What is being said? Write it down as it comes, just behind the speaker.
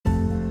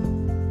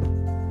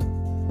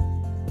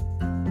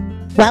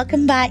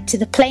Welcome back to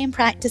the Play and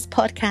Practice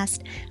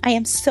podcast. I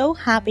am so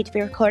happy to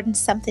be recording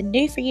something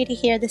new for you to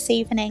hear this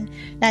evening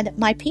now that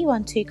my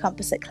P12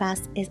 composite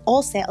class is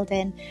all settled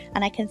in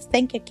and I can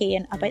think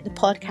again about the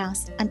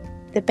podcast and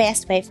the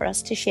best way for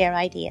us to share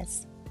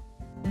ideas.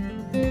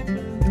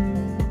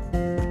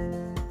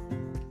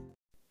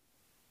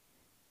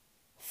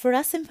 For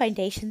us in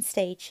foundation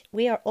stage,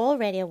 we are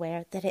already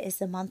aware that it is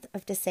the month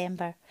of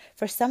December.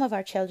 For some of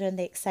our children,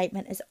 the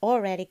excitement is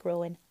already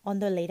growing on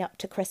the lead up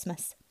to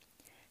Christmas.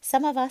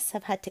 Some of us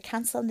have had to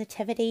cancel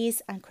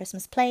nativities and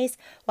Christmas plays,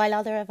 while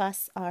other of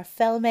us are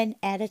filming,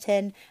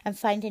 editing and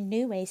finding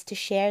new ways to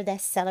share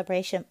this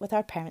celebration with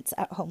our parents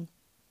at home.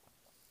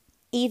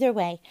 Either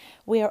way,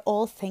 we are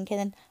all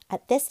thinking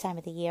at this time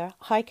of the year,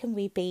 how can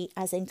we be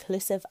as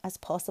inclusive as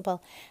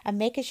possible and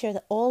making sure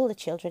that all the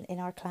children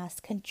in our class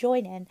can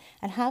join in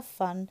and have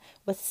fun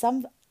with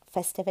some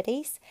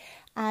festivities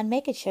and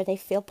making sure they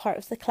feel part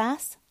of the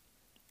class.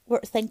 We're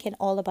thinking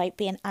all about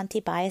being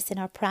anti-bias in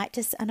our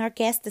practice, and our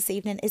guest this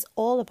evening is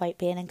all about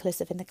being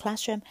inclusive in the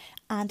classroom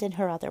and in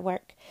her other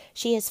work.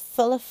 She is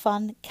full of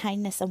fun,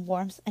 kindness and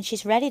warmth, and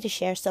she's ready to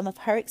share some of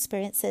her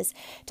experiences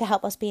to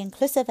help us be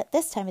inclusive at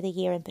this time of the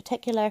year in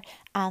particular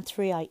and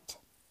throughout.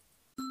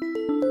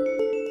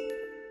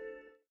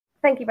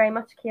 Thank you very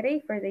much,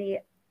 Katie, for the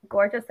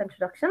gorgeous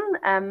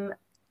introduction.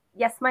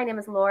 Yes, my name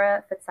is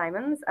Laura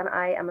Fitzsimons and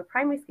I am a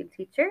primary school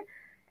teacher.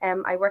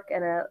 I work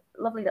in a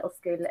lovely little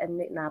school in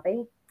Newton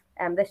Abbey.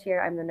 This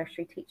year I'm the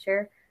nursery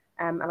teacher,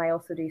 and I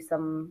also do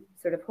some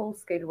sort of whole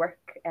school work,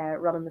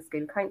 running the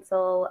school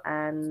council.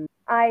 And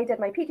I did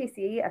my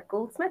PGCE at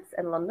Goldsmiths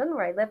in London,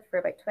 where I lived for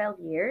about 12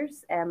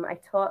 years. I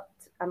taught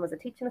and was a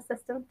teaching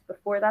assistant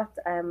before that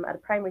at a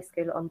primary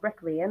school on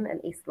Brick Lane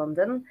in East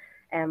London,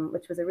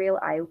 which was a real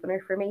eye-opener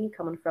for me,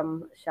 coming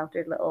from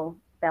sheltered little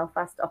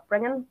Belfast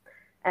upbringing.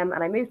 And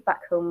I moved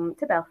back home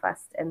to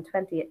Belfast in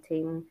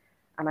 2018.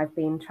 And I've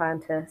been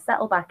trying to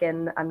settle back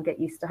in and get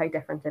used to how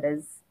different it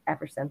is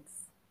ever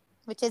since.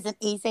 Which isn't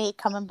easy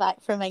coming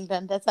back from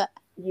England, is it?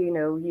 You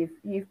know,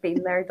 you've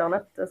been there, done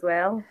it as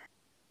well.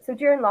 So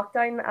during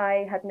lockdown,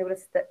 I had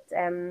noticed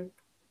that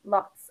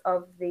lots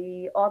of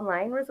the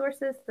online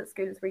resources that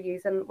schools were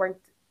using weren't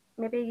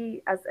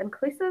maybe as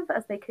inclusive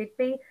as they could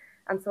be.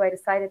 And so I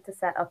decided to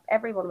set up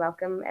Everyone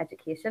Welcome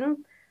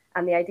Education.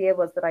 And the idea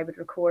was that I would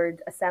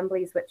record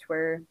assemblies which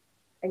were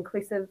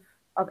inclusive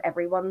of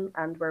everyone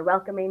and were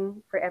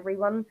welcoming for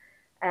everyone.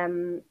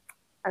 And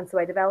so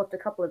I developed a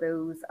couple of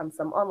those and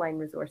some online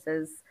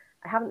resources.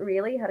 I haven't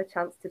really had a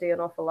chance to do an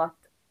awful lot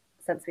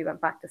since we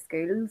went back to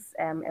schools.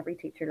 Every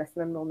teacher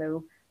listening will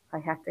know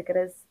how hectic it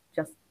is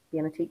just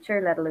being a teacher,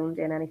 let alone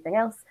doing anything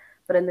else.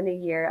 But in the new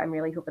year, I'm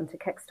really hoping to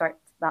kickstart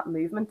that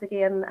movement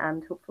again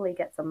and hopefully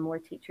get some more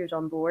teachers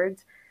on board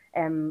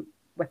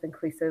with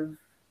inclusive,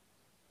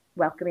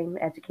 welcoming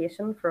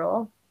education for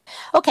all.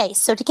 Okay,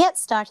 so to get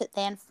started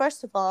then,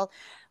 first of all,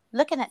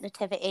 looking at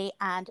nativity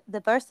and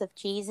the birth of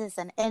Jesus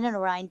and in and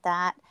around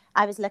that,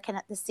 I was looking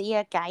at the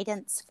SEER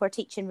guidance for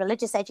teaching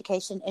religious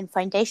education in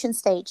foundation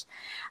stage.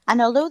 And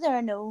although there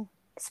are no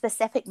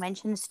specific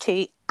mentions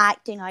to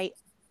acting out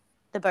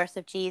the birth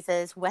of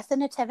Jesus with a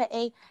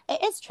nativity,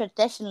 it is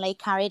traditionally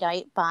carried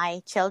out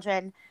by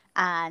children,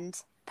 and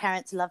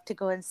parents love to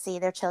go and see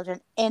their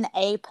children in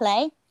a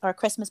play or a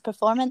Christmas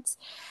performance.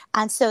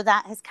 And so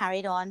that has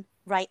carried on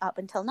right up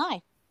until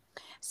now.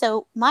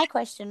 So my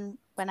question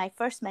when I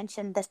first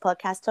mentioned this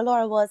podcast to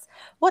Laura was,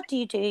 what do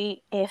you do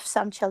if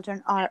some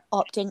children are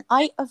opting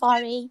out of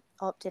RE,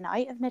 opting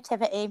out of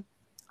nativity?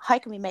 How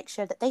can we make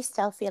sure that they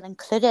still feel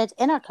included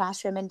in our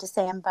classroom in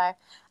December?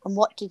 And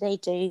what do they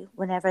do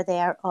whenever they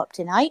are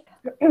opting out?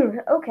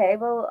 Okay,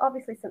 well,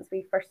 obviously, since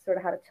we first sort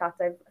of had a chat,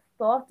 I've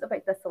thought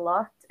about this a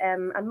lot.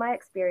 And my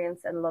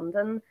experience in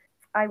London,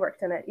 I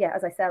worked in it,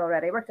 as I said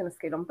already, I worked in a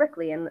school on Brick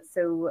Lane.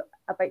 So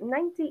about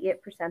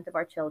 98% of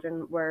our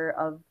children were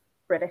of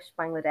British,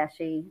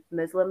 Bangladeshi,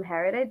 Muslim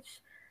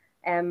heritage.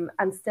 And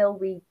still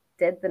we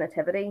did the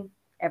nativity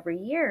every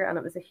year and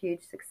it was a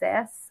huge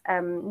success.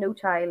 No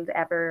child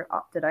ever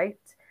opted out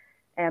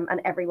and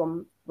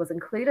everyone was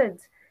included.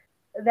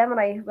 Then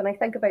when I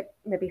think about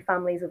maybe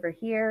families over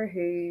here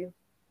who,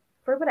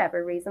 for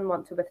whatever reason,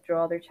 want to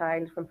withdraw their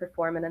child from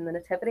performing in the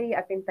nativity,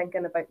 I've been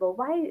thinking about, well,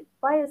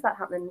 why is that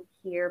happening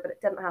here, but it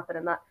didn't happen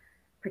in that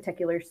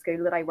particular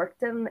school that I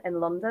worked in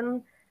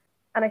London?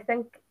 And I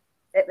think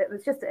it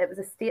was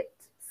a state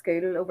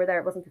school over there.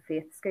 It wasn't a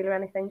faith school or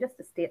anything, just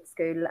a state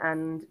school.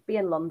 And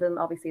being London,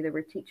 obviously there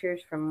were teachers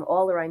from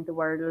all around the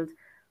world.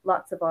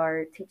 Lots of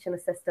our teaching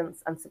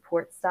assistants and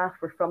support staff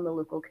were from the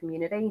local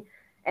community.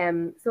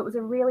 So it was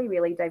a really,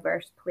 really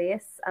diverse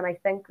place. And I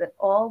think that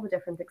all the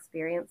different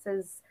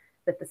experiences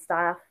that the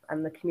staff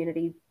and the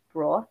community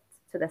brought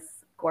to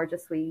this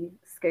gorgeous wee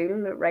school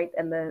right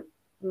in the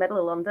middle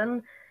of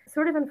London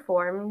sort of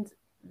informed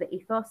the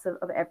ethos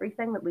of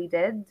everything that we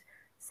did.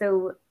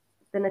 So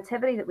the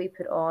nativity that we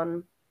put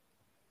on,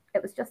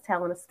 it was just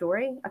telling a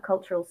story, a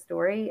cultural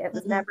story. It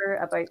was never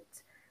about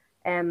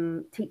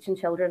teaching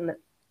children that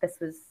this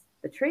was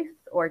the truth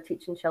or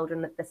teaching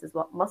children that this is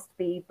what must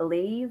be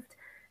believed,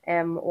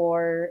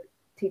 or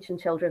teaching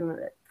children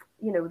that,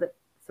 that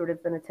sort of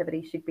the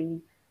nativity should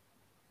be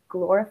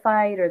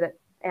glorified or that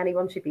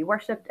anyone should be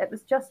worshipped. It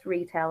was just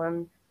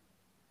retelling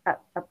a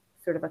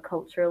sort of a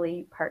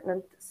culturally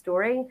pertinent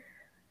story.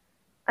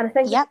 And I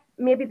think Yep.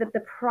 maybe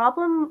the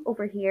problem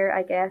over here,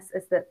 I guess,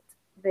 is that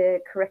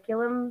the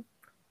curriculum,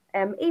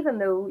 even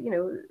though,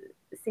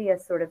 see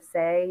us sort of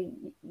say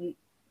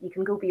you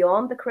can go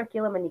beyond the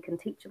curriculum and you can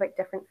teach about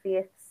different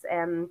faiths.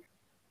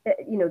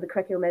 The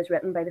curriculum is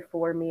written by the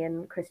 4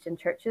 main Christian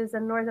churches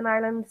in Northern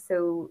Ireland.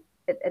 So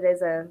it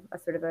is a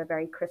sort of a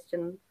very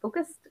Christian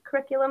focused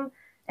curriculum.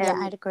 Yeah,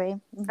 I'd agree.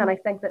 Mm-hmm. And I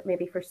think that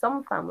maybe for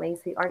some families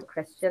who aren't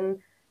Christian,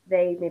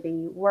 they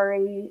maybe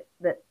worry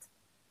that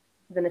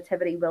the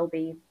nativity will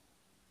be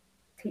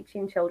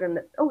teaching children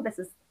that, oh, this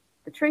is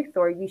the truth,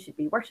 or you should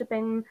be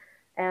worshipping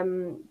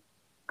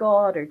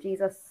God or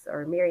Jesus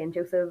or Mary and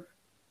Joseph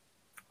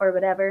or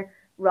whatever,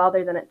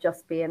 rather than it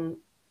just being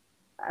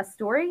a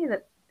story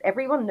that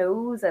everyone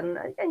knows. And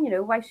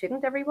why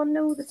shouldn't everyone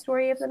know the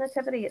story of the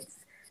nativity?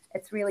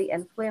 It's really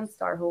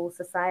influenced our whole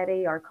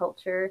society, our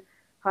culture,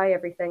 how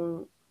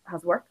everything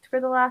has worked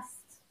for the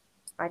last,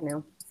 I don't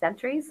know,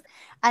 centuries.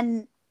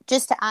 And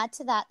just to add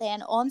to that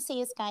then, on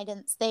CS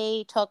Guidance,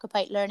 they talk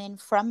about learning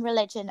from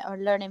religion or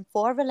learning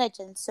for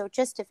religion. So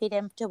just to feed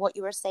into what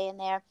you were saying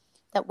there,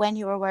 that when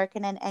you were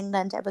working in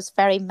England, it was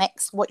very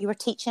mixed. What you were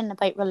teaching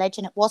about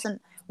religion, it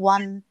wasn't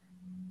one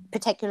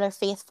particular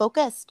faith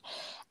focused.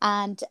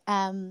 And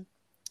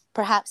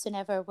perhaps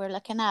whenever we're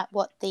looking at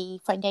what the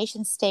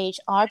foundation stage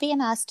are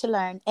being asked to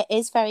learn, it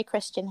is very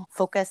Christian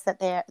focused that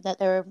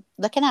they're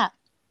looking at.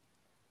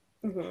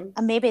 Mm-hmm.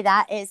 And maybe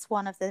that is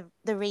one of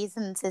the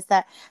reasons, is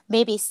that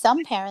maybe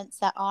some parents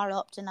that are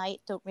opting out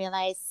don't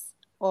realise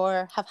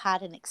or have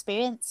had an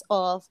experience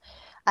of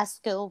a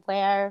school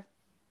where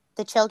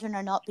the children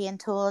are not being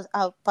told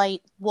about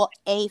what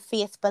a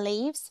faith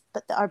believes,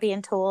 but are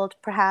being told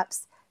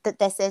perhaps that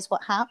this is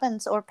what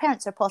happens, or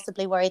parents are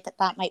possibly worried that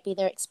that might be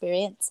their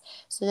experience.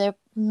 So they're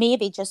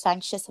maybe just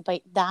anxious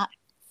about that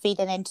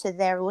feeding into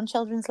their own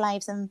children's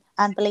lives and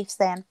beliefs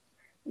then.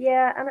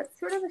 Yeah, and it's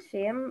sort of a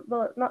shame.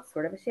 Well, not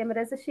sort of a shame, it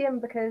is a shame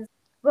because,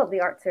 well,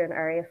 the arts are an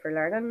area for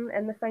learning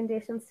in the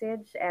foundation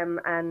stage,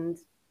 and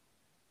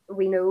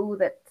we know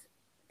that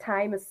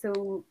time is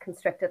so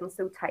constricted and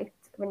so tight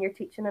when you're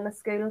teaching in a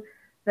school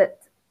that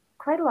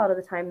quite a lot of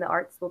the time the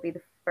arts will be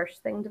the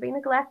first thing to be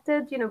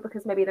neglected,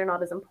 because maybe they're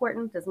not as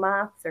important as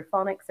maths or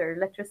phonics or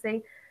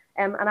literacy.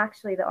 And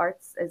actually the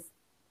arts is,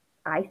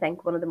 I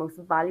think, one of the most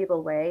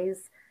valuable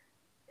ways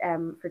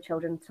for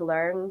children to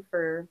learn,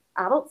 for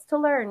adults to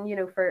learn,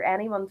 for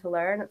anyone to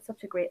learn. It's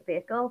such a great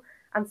vehicle.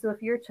 And so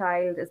if your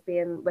child is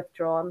being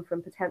withdrawn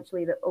from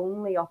potentially the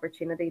only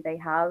opportunity they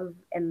have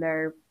in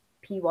their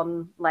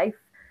P1 life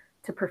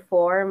to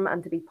perform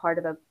and to be part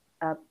of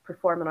a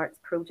performing arts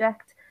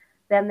project,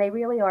 then they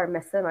really are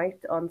missing out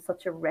on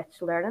such a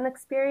rich learning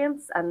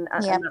experience and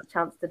that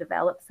chance to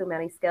develop so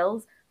many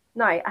skills.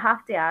 Now, I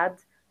have to add,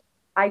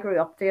 I grew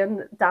up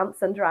doing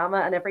dance and drama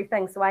and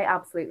everything, so I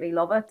absolutely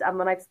love it. And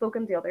when I've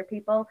spoken to other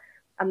people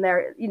and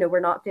they're, we're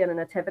not doing a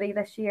nativity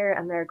this year,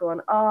 and they're going,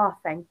 oh,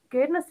 thank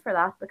goodness for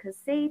that, because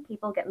see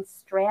people getting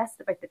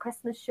stressed about the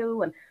Christmas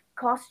show and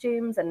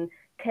costumes and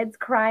kids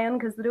crying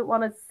because they don't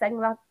want to sing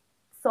that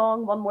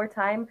song one more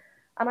time.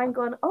 And I'm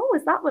going, oh,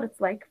 is that what it's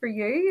like for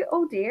you?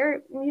 Oh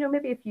dear,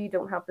 maybe if you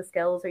don't have the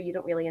skills or you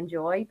don't really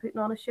enjoy putting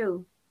on a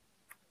show,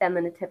 then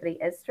the nativity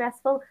is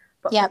stressful.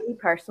 But for me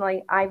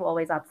personally, I've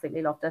always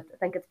absolutely loved it. I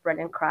think it's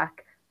brilliant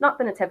crack. Not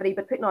the nativity,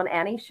 but putting on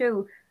any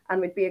show, and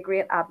would be a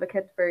great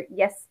advocate for,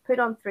 yes, put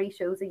on 3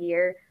 shows a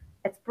year.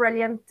 It's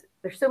brilliant.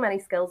 There's so many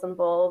skills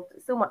involved.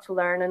 So much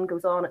learning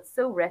goes on. It's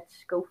so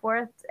rich. Go for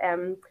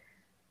it.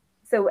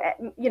 So,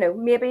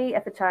 maybe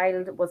if a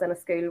child was in a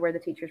school where the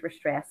teachers were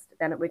stressed,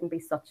 then it wouldn't be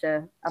such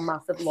a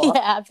massive loss.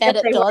 Yeah, I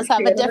bet it does have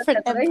a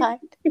different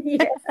impact.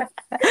 Yeah.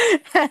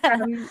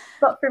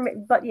 But for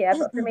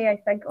me, I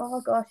think,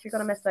 oh gosh, you're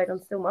going to miss out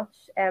on so much.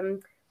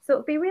 So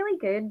it'd be really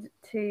good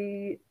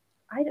to,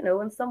 I don't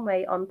know, in some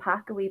way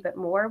unpack a wee bit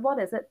more. What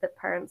is it that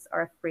parents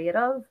are afraid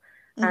of?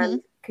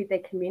 And could they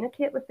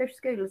communicate with their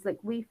schools? Like,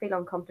 we feel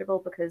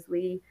uncomfortable because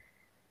we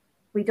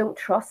don't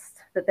trust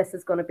that this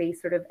is going to be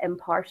sort of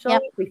impartial.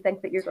 We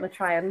think that you're going to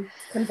try and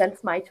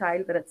convince my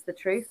child that it's the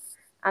truth,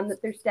 and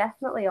that there's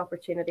definitely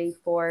opportunity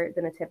for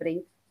the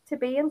nativity to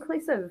be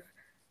inclusive,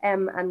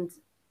 and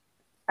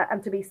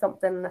to be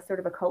something, a sort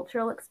of a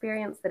cultural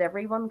experience that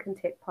everyone can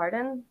take part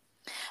in.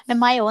 In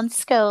my own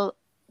school,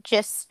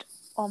 just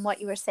on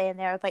what you were saying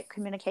there about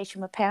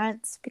communication with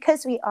parents,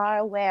 because we are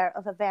aware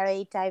of a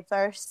very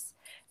diverse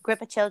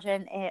group of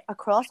children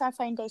across our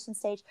foundation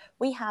stage,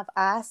 we have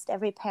asked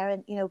every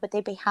parent, would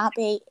they be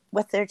happy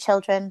with their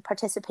children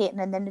participating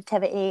in the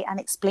nativity, and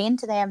explain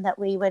to them that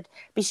we would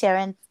be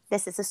sharing,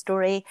 this is a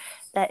story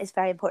that is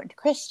very important to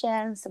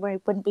Christians. We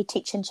wouldn't be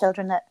teaching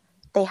children that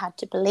they had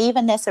to believe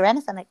in this or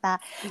anything like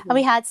that. And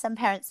we had some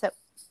parents that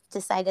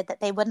decided that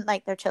they wouldn't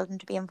like their children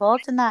to be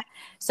involved in that.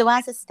 So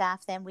as a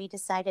staff, then we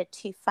decided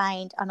to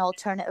find an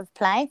alternative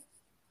play.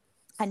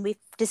 and we've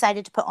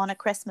decided to put on a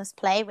Christmas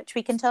play, which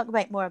we can talk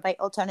about more about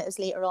alternatives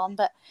later on.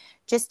 But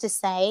just to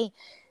say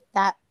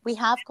that we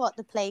have got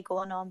the play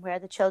going on where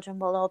the children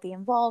will all be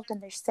involved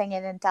and they're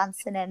singing and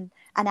dancing and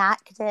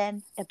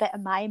acting, a bit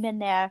of miming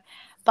there.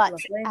 But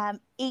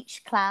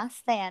each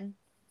class then,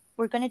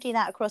 we're going to do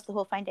that across the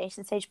whole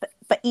foundation stage,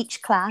 but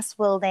each class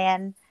will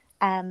then,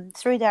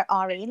 through their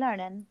RE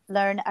learning,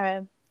 learn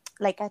a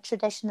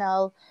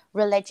traditional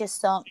religious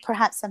song,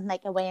 perhaps something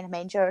like Away in a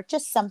Manger or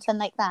just something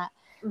like that,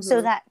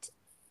 so that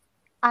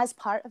as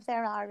part of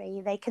their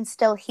RE, they can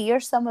still hear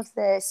some of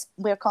this,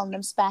 we're calling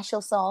them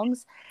special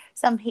songs,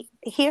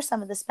 hear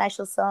some of the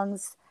special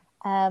songs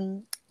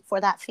for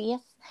that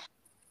faith.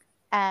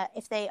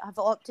 If they have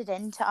opted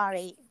into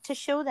RE, to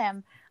show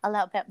them a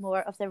little bit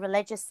more of the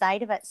religious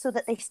side of it so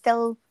that they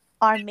still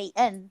are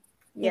meeting,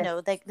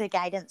 the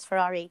guidance for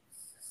RE.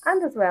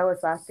 And as well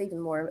as that, even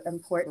more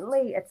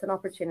importantly, it's an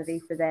opportunity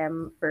for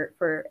them,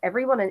 for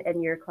everyone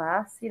in your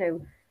class,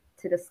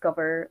 to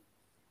discover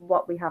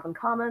what we have in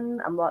common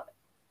and what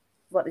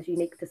is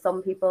unique to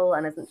some people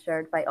and isn't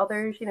shared by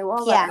others.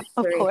 All that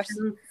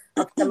exploration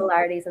of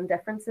similarities and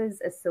differences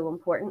is so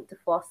important to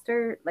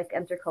foster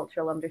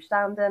intercultural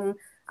understanding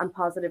and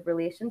positive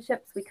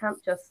relationships. We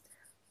can't just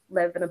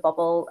live in a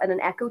bubble, in an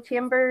echo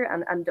chamber,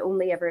 and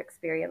only ever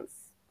experience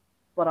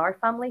what our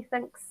family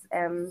thinks.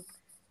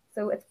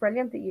 So it's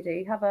brilliant that you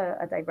do have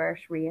a diverse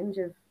range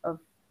of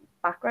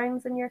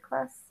backgrounds in your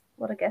class.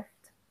 What a gift.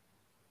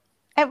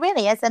 It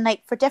really is. And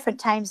for different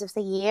times of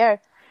the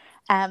year,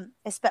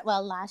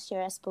 last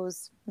year, I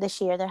suppose this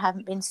year there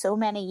haven't been so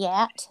many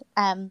yet.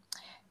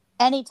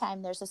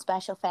 Anytime there's a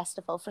special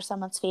festival for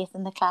someone's faith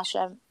in the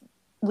classroom,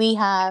 we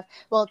have,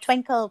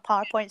 Twinkle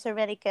PowerPoints are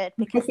really good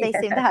because they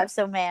seem to have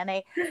so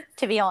many,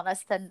 to be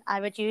honest, and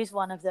I would use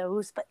one of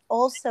those, but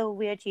also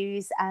we'd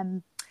use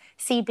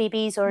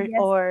CBeebies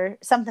or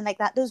something like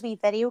that, those wee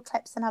video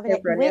clips, and I'll be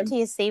wait till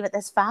you see what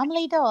this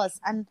family does.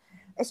 And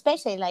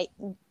especially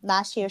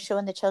last year,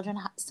 showing the children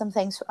some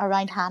things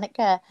around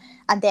Hanukkah,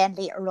 and then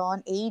later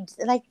on Eid,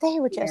 they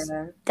were just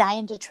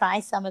dying to try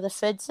some of the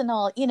foods and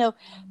all,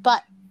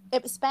 but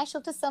it was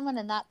special to someone,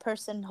 and that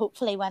person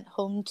hopefully went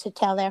home to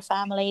tell their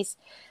families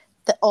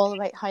all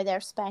about how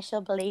their special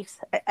beliefs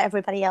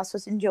everybody else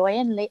was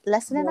enjoying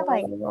listening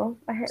about.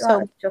 I heard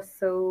that is just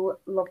so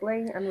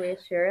lovely and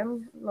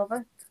reassuring. Love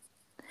it.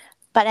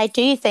 But I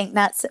do think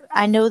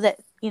I know that,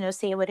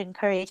 Sia would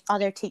encourage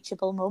other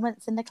teachable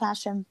moments in the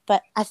classroom,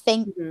 but I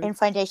think in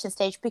foundation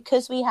stage,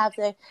 because we have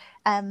the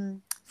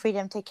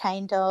freedom to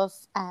kind of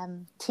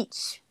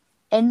teach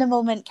in the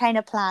moment, kind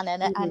of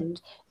planning it,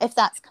 and if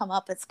that's come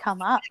up, it's come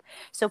up.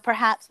 So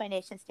perhaps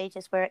foundation stage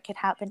is where it could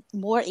happen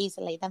more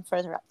easily than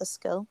further up the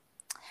school.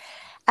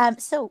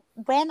 So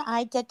when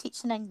I did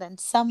teach in England,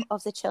 some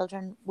of the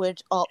children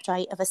would opt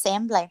out of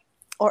assembly,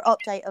 or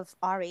opt out of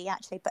RE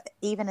actually, but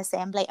even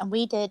assembly, and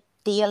we did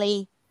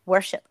daily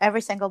worship.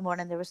 Every single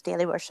morning there was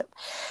daily worship.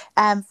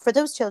 For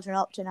those children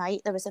opting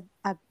out, there was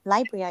a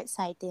library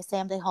outside the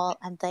assembly hall,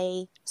 and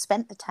they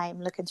spent the time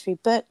looking through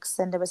books,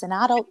 and there was an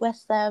adult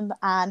with them,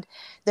 and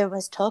there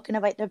was talking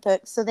about their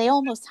books. So they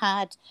almost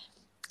had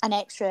an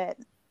extra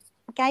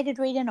guided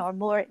reading or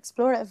more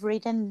explorative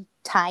reading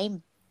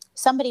time.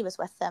 Somebody was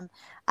with them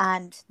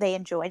and they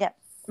enjoyed it.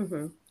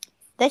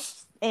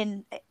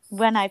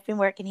 When I've been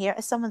working here,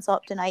 if someone's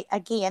opting out,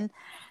 again,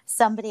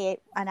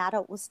 an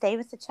adult will stay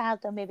with the child.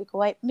 They'll maybe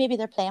go out, maybe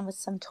they're playing with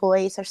some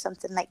toys or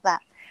something like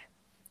that.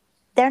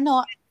 They're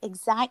not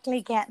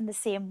exactly getting the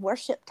same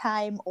worship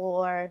time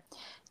or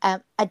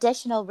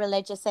additional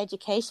religious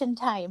education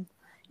time.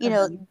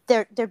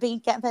 They're being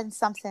given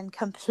something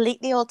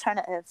completely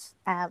alternative,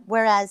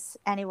 whereas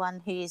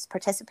anyone who's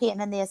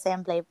participating in the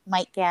assembly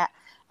might get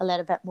a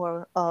little bit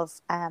more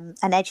of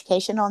an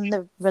education on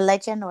the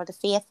religion or the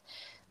faith.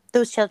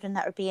 Those children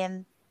that are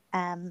being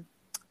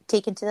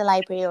taken to the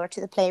library or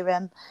to the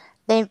playroom,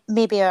 they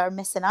maybe are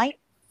missing out.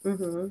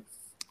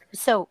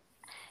 So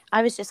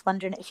I was just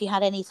wondering if you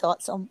had any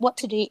thoughts on what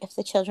to do if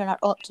the children are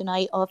opting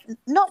out of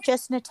not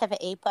just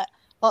nativity, but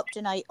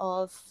opting out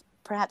of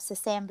perhaps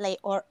assembly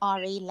or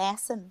RE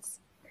lessons.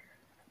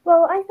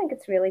 Well, I think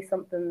it's really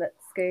something that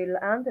school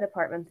and the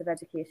Department of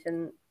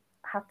Education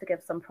have to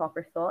give some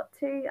proper thought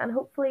to, and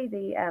hopefully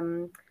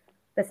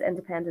this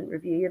independent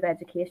review of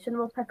education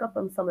will pick up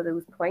on some of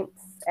those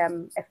points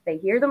if they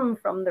hear them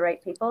from the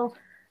right people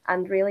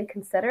and really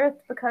consider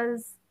it,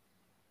 because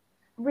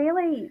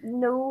really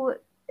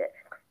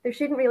there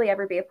shouldn't really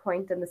ever be a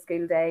point in the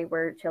school day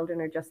where children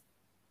are just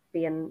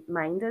being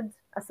minded,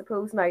 I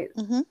suppose. Now,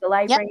 the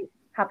library,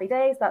 happy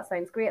days, that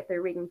sounds great.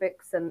 They're reading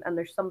books and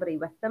there's somebody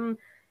with them.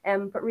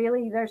 But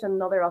really, there's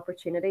another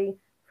opportunity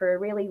for a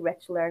really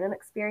rich learning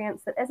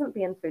experience that isn't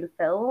being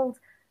fulfilled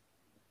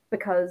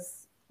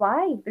because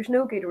why? There's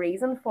no good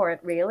reason for it,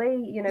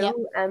 really,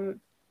 and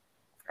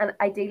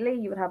ideally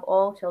you would have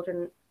all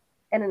children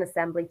in an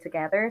assembly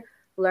together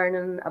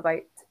learning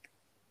about,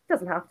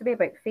 doesn't have to be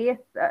about faith,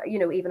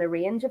 even a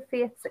range of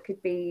faiths. It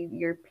could be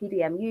your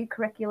PDMU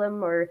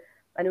curriculum, or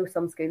I know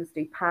some schools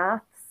do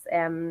paths,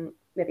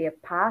 maybe a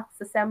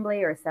paths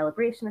assembly or a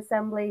celebration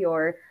assembly,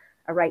 or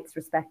a rights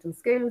respect in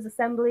schools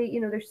assembly.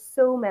 You know, there's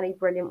so many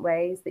brilliant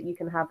ways that you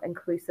can have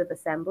inclusive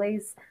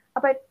assemblies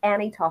about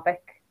any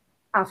topic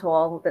at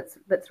all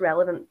that's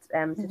relevant to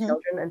Mm-hmm.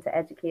 children and to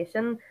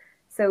education.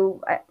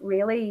 So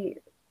really,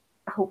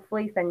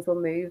 hopefully things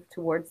will move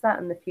towards that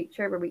in the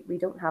future where we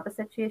don't have a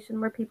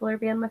situation where people are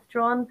being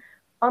withdrawn.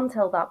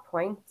 Until that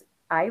point,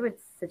 I would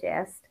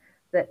suggest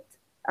that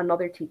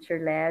another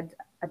teacher led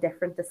a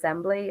different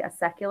assembly, a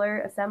secular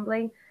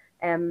assembly,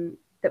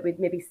 that would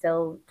maybe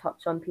still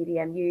touch on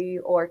PDMU,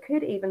 or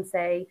could even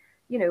say,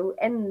 you know,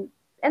 in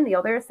the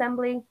other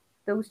assembly,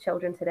 those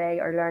children today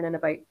are learning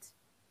about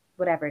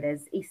whatever it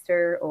is,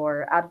 Easter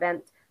or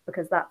Advent,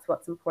 because that's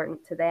what's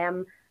important to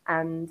them.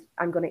 And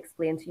I'm going to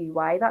explain to you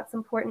why that's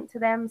important to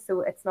them.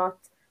 So it's not,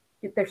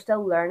 they're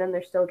still learning,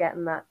 they're still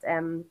getting that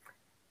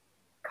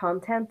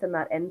content and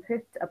that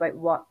input about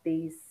what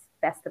these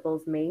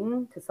festivals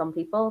mean to some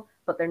people,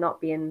 but they're not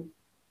being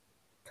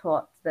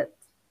taught that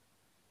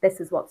this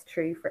is what's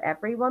true for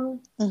everyone.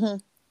 Mm-hmm.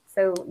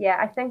 So yeah,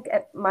 I think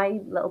my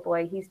little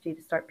boy, he's due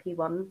to start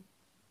P1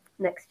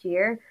 next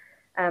year.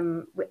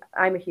 I'm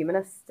a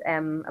humanist,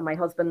 and my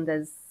husband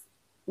is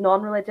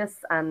non-religious,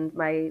 and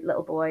my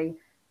little boy,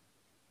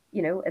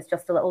 you know, is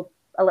just a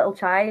little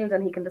child,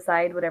 and he can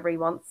decide whatever he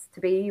wants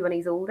to be when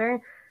he's older.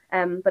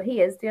 But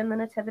he is doing the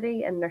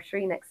nativity in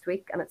nursery next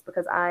week, and it's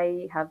because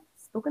I have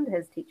spoken to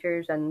his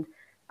teachers, and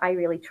I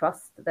really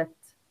trust that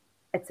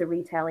it's a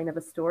retelling of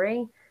a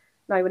story.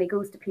 Now, when he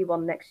goes to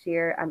P1 next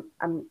year,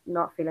 I'm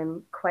not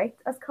feeling quite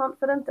as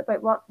confident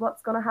about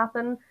what's going to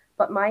happen.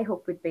 But my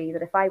hope would be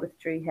that if I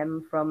withdrew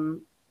him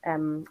from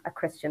a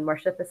Christian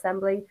worship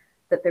assembly,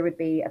 that there would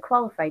be a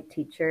qualified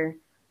teacher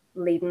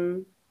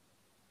leading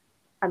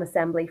an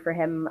assembly for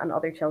him and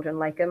other children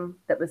like him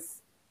that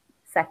was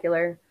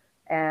secular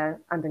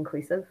and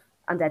inclusive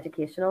and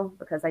educational,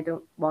 because I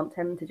don't want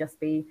him to just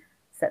be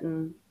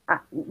sitting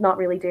not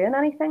really doing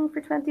anything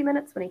for 20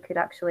 minutes when he could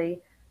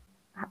actually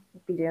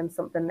be doing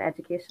something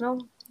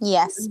educational.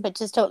 Yes,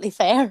 which is totally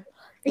fair.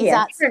 He's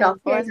Yeah, at fair enough.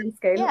 school Yeah, for he's it. in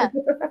school. Yeah,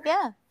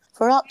 yeah.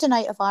 For opting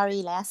out of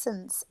RE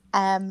lessons,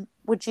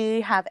 would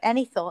you have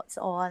any thoughts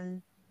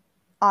on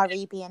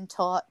RE being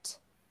taught,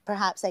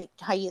 perhaps like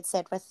how you'd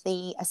said with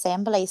the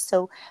assemblies?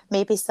 So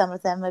maybe some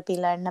of them would be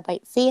learning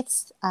about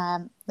faiths,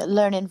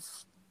 learning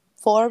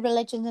for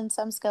religion in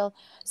some school.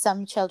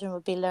 Some children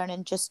would be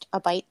learning just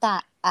about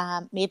that.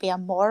 Maybe a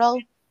moral,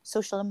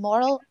 social and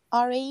moral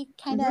RE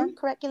kind Mm-hmm. of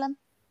curriculum.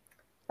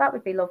 That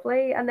would be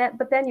lovely. And then,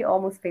 but then you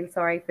almost feel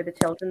sorry for the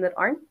children that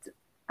aren't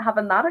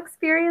having that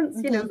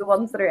experience. You know, Mm-hmm. the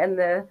ones that are in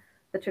the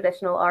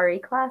traditional RE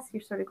class.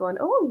 You're sort of going,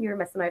 oh, you're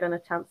missing out on a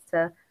chance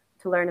to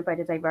learn about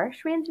a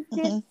diverse range of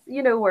faiths. Mm-hmm.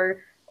 You know,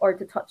 or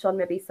to touch on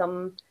maybe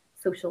some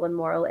social and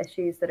moral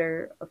issues that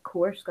are, of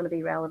course, going to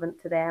be relevant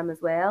to them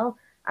as well.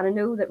 And I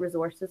know that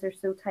resources are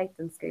so tight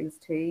in schools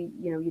too.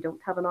 You know, you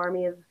don't have an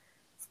army of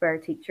spare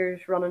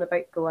teachers running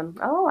about going,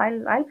 oh,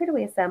 I'll put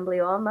away assembly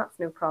on. That's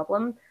no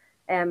problem.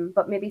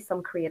 But maybe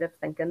some creative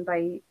thinking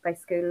by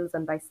schools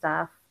and by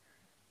staff,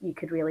 you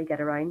could really get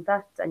around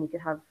that, and you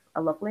could have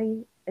a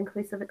lovely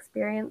inclusive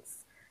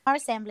experience. Our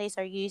assemblies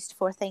are used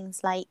for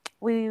things like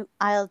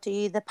I'll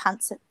do the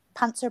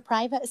Panzer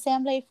Private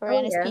Assembly for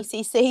Oh yeah.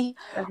 NSPCC,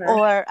 Uh-huh.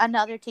 or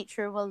another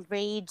teacher will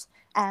read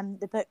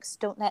the books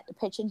Don't Let the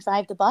Pigeon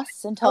Drive the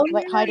Bus and Oh talk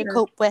about how to yeah.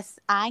 cope with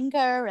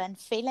anger and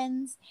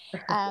feelings.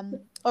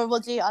 Or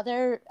we'll do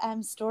other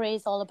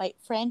stories all about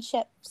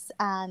friendships.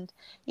 And,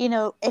 you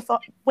know,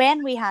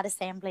 when we had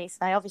assemblies,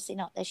 now obviously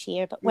not this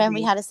year, but when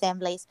we Mm-hmm. had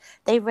assemblies,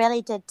 they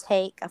really did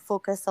take a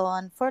focus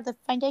on, for the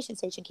foundation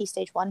stage and key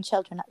stage 1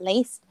 children at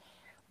least,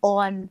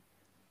 on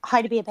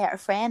how to be a better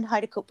friend,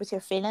 how to cope with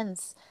your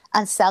feelings,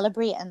 and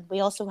celebrate. And we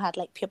also had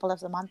like pupil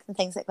of the month and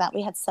things like that.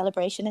 We had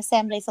celebration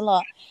assemblies a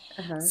lot.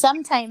 Uh-huh.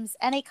 Sometimes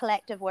any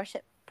collective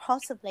worship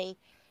possibly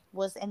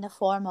was in the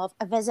form of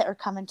a visitor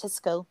coming to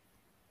school.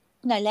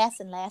 Now, less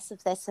and less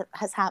of this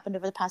has happened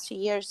over the past few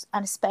years,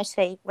 and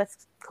especially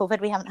with COVID,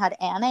 we haven't had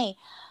any.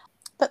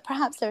 But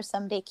perhaps there's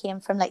somebody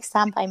came from, like,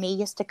 Stand By Me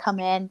used to come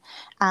in,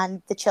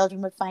 and the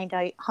children would find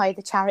out how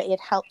the charity had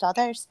helped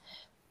others.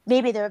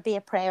 Maybe there would be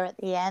a prayer at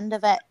the end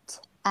of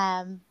it.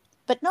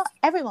 But not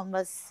everyone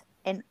was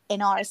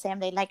in our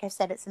assembly. Like I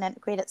said, it's an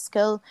integrated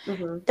school.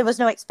 Mm-hmm. There was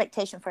no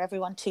expectation for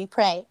everyone to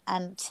pray.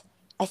 And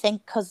I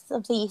think because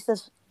of the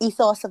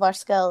ethos of our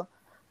school,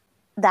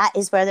 that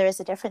is where there is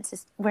a difference.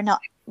 Is we're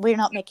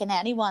not making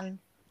anyone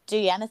do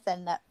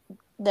anything that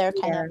they're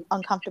kind Yeah. of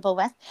uncomfortable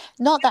with.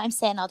 Not that I'm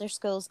saying other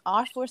schools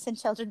are forcing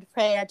children to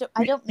pray.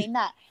 I don't mean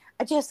that.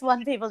 I just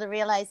want people to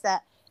realize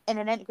that in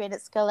an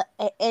integrated school,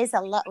 it is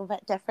a little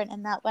bit different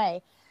in that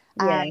way.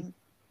 Yeah.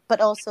 But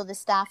also the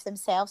staff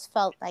themselves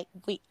felt like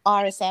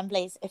our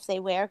assemblies, if they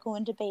were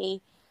going to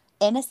be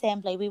in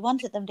assembly, we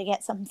wanted them to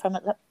get something from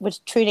it that was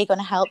truly going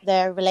to help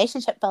their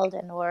relationship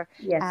building, or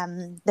Yes.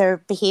 their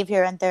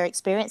behaviour and their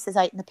experiences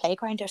out in the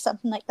playground or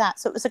something like that.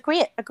 So it was a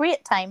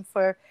great time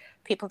for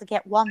people to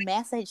get one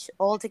message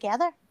all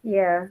together.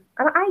 Yeah.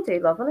 And I do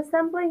love an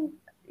assembly.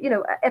 You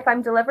know, if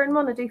I'm delivering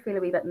one, I do feel a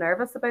wee bit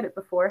nervous about it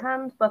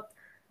beforehand, but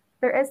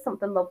there is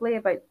something lovely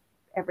about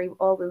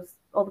all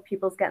the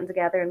pupils getting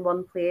together in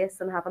one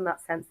place and having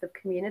that sense of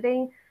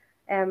community.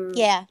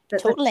 Yeah,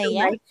 That's totally. so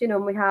Yeah. nice,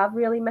 and we have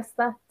really missed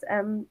that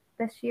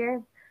this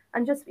year.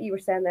 And just what you were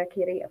saying there,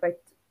 Katie, about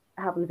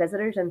having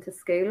visitors into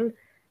school.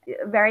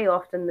 Very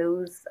often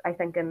those, I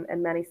think in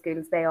many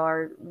schools, they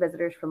are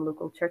visitors from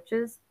local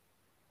churches.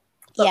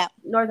 But Yeah.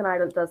 Northern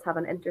Ireland does have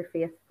an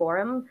interfaith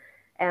forum,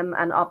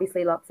 and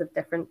obviously lots of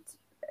different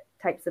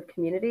types of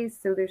communities.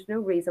 So there's no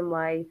reason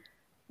why,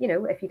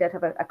 if you did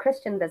have a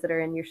Christian visitor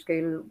in your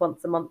school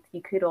once a month,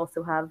 you could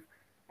also have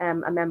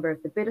a member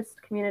of the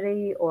Buddhist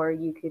community, or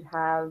you could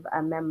have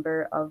a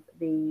member of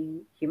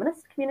the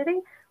humanist community,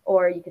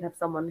 or you could have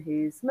someone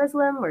who's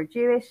Muslim or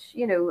Jewish,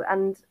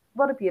 and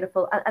what a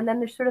beautiful, and then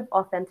there's sort of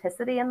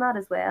authenticity in that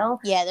as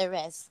well. Yeah, there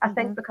is. I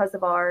think because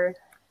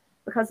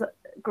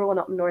growing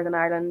up in Northern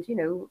Ireland,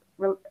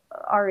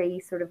 RE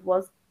sort of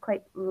was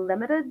quite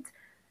limited.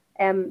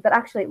 But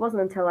actually, it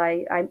wasn't until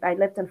I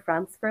lived in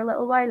France for a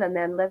little while and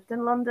then lived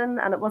in London,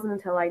 and it wasn't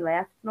until I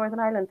left Northern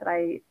Ireland that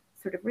I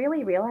sort of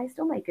really realised,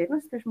 oh my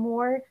goodness, there's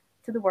more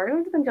to the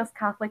world than just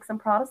Catholics and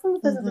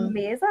Protestants. This is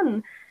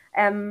amazing.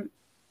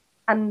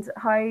 And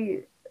how,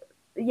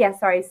 yeah,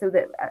 sorry, so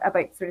that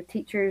about sort of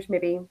teachers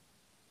maybe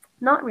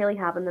not really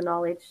having the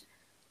knowledge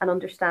and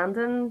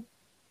understanding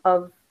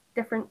of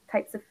different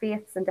types of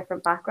faiths and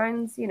different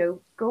backgrounds,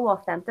 go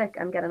authentic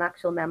and get an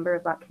actual member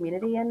of that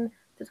community in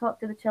to talk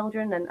to the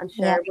children and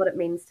share what it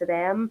means to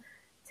them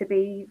to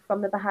be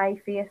from the Baha'i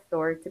faith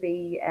or to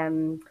be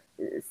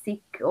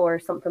Sikh or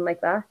something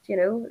like that.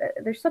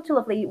 There's such a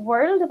lovely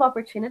world of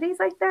opportunities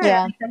out there.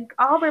 Yeah. I think,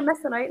 we're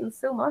missing out on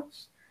so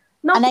much.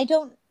 And I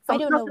don't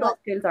know what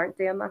schools aren't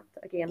doing that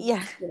again.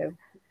 Yeah.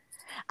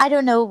 I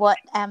don't know what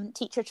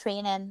teacher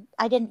training.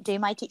 I didn't do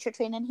my teacher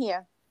training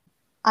here.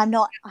 I'm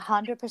not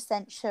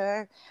 100%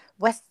 sure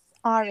with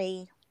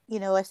RE,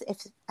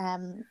 if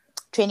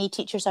trainee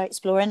teachers are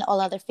exploring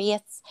all other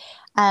faiths.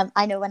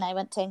 I know when I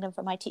went to England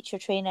for my teacher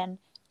training,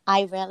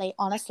 I really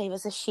honestly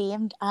was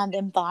ashamed and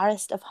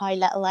embarrassed of how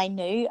little I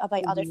knew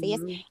about other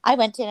faiths. I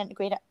went to an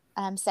integrated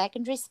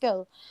secondary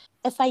school.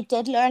 If I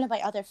did learn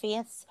about other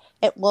faiths,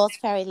 it was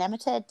very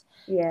limited.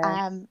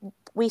 Yeah.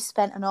 We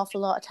spent an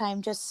awful lot of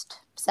time just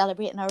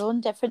celebrating our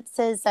own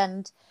differences,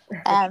 and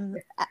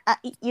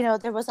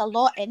there was a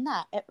lot in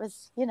that. It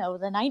was the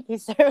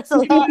 90s. There was a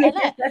lot in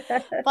it,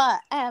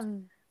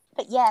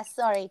 but yeah,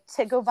 sorry,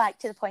 to go back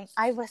to the point,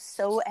 I was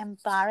so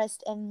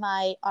embarrassed in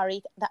my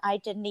RE that I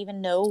didn't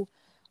even know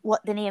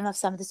what the name of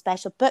some of the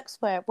special books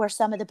were, where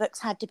some of the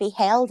books had to be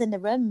held in the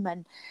room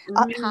and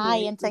up high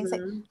and things like.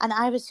 And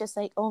I was just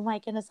like, oh my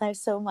goodness, I have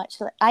so much.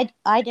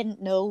 I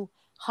didn't know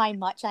how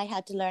much I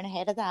had to learn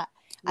ahead of that.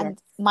 Yes.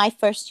 And my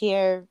first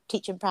year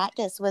teaching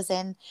practice was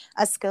in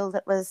a school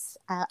that was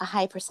a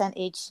high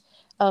percentage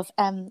of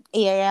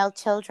EAL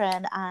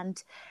children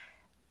and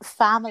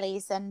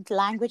families and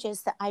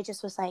languages that I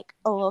just was like,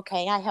 oh,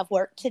 okay, I have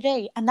work to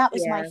do. And that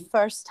was my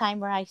first time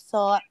where I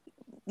thought,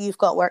 you've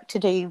got work to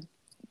do.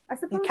 I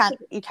suppose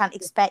you can't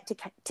expect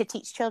to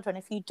teach children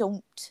if you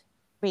don't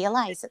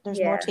realise that there's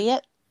more to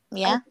it.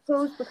 Yeah. I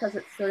suppose because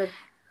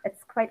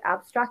it's quite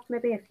abstract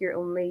maybe if you're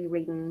only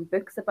reading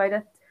books about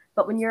it.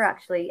 But when you're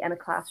actually in a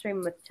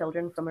classroom with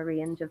children from a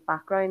range of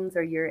backgrounds,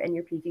 or you're in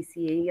your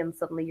PGCE and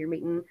suddenly you're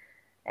meeting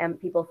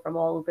people from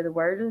all over the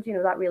world,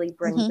 that really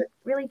brings it,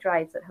 really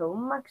drives it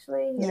home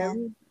actually,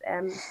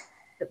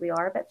 that we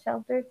are a bit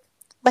sheltered.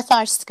 With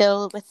our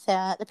school, with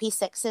the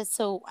P6s,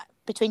 so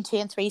between 2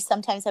 and 3,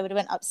 sometimes I would have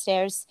went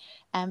upstairs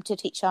to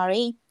teach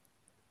RE,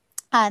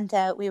 and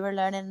we were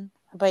learning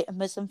about a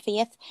Muslim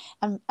faith,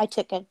 and I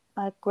took a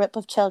group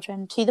of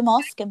children to the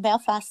mosque in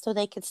Belfast so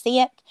they could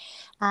see it,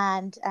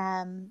 and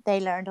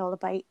they learned all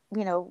about,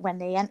 when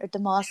they entered the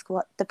mosque,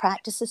 what the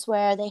practices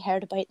were. They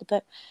heard about the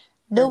book.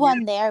 No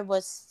one there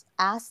was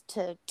asked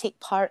to take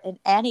part in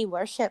any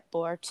worship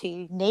or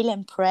to kneel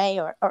and pray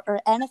or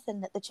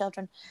anything that the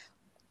children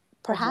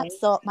perhaps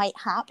thought might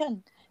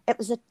happen. It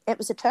was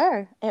a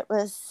tour. It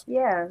was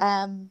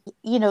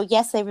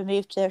yes, they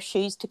removed their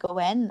shoes to go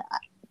in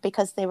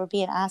because they were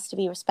being asked to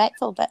be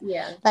respectful, but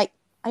like,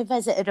 I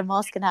visited a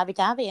mosque in Abu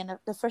Dhabi, and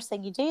the first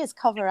thing you do is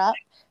cover up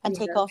and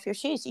take off your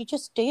shoes. You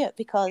just do it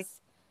because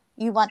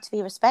you want to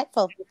be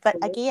respectful. But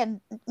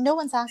again, no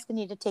one's asking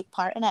you to take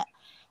part in it.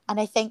 And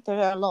I think there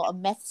are a lot of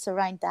myths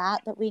around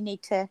that we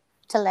need to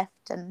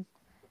lift and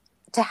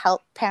to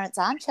help parents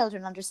and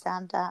children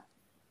understand that.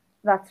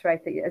 That's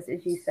right. As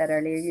you said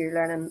earlier, you're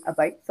learning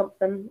about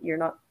something. You're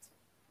not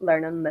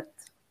learning that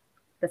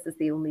this is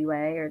the only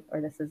way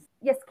or this is...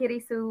 Yes,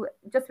 Katie, so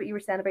just what you were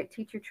saying about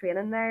teacher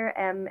training there,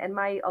 in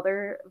my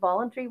other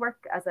voluntary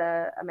work as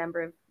a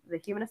member of the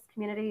humanist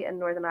community in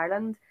Northern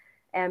Ireland,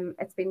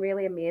 it's been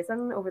really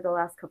amazing over the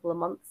last couple of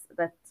months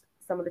that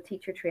some of the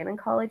teacher training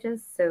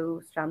colleges,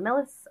 so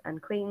Stranmillis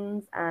and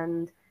Queen's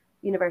and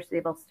University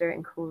of Ulster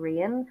and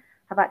Coleraine,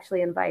 have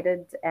actually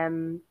invited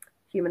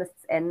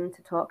humanists in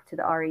to talk to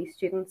the RE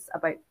students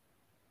about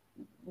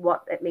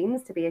what it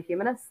means to be a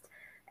humanist.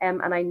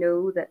 And I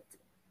know that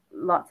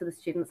lots of the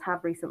students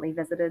have recently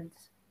visited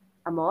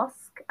a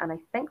mosque, and I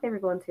think they were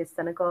going to a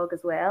synagogue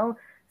as well.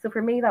 So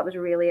for me, that was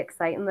really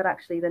exciting that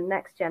actually the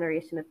next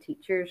generation of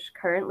teachers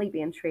currently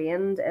being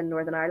trained in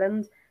Northern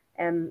Ireland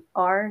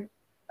are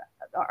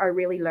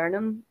really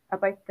learning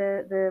about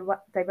the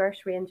diverse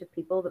range of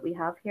people that we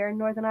have here in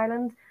Northern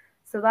Ireland.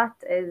 So that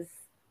is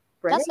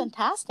That's brilliant.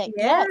 fantastic.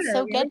 Yeah, Yeah, it's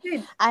so really good.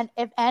 good. And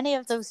if any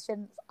of those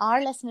students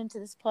are listening to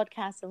this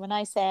podcast, and when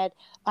I said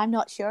I'm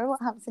not sure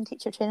what happens in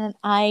teacher training,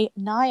 I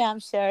now am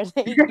sure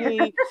that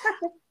you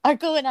are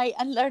going out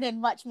and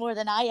learning much more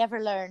than I ever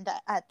learned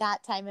at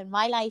that time in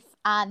my life.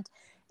 And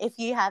if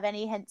you have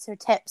any hints or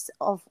tips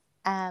of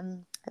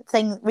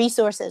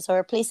resources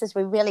or places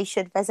we really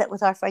should visit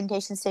with our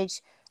foundation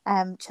stage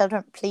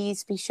children,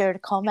 please be sure to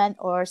comment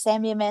or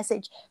send me a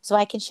message so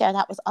I can share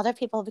that with other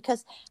people,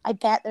 because I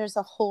bet there's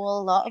a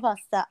whole lot of us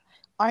that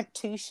aren't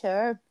too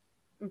sure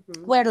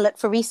where to look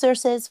for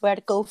resources, where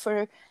to go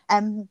for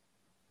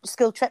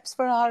school trips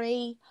for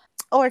RE,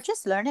 or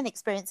just learning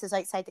experiences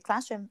outside the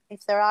classroom.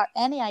 If there are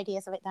any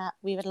ideas about that,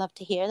 we would love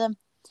to hear them.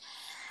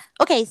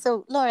 Okay,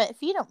 so Laura, if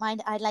you don't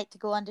mind, I'd like to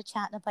go on to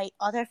chatting about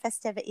other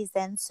festivities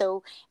then.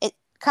 So it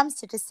comes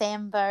to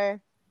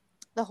December,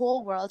 the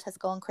whole world has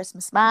gone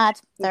Christmas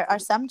mad. There are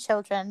some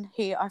children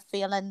who are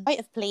feeling out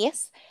of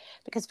place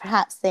because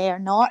perhaps they are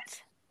not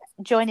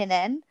joining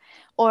in,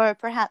 or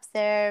perhaps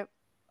they're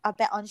a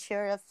bit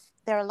unsure if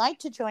they're allowed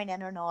to join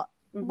in or not.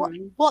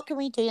 What can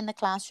we do in the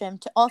classroom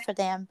to offer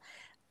them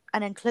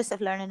an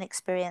inclusive learning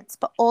experience,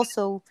 but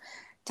also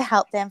to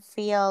help them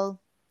feel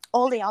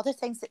all the other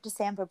things that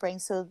December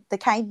brings? So the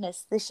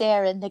kindness, the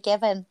sharing, the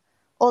giving,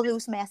 all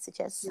those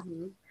messages.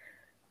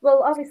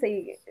 Well,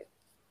 obviously,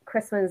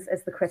 Christmas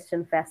is the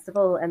Christian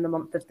festival in the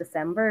month of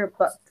December,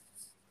 but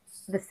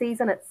the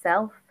season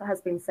itself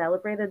has been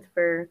celebrated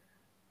for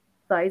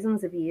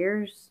thousands of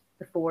years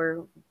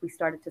before we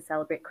started to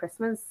celebrate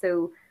Christmas.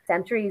 So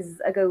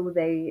centuries ago,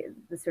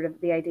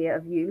 the idea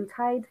of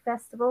Yuletide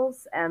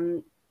festivals,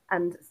 and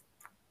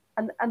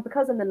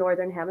because in the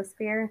Northern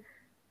Hemisphere,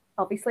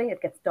 obviously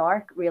it gets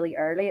dark really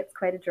early. It's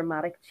quite a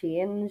dramatic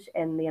change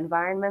in the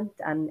environment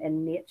and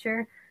in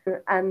nature.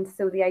 And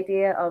so the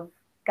idea of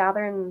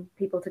gathering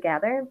people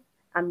together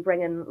and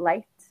bringing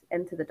light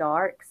into the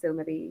dark, so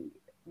maybe,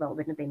 well, it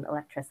wouldn't have been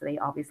electricity,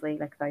 obviously,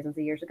 like thousands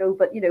of years ago,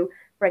 but,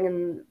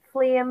 bringing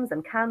flames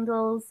and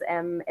candles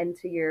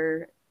into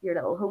your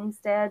little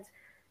homestead,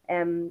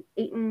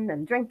 eating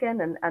and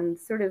drinking and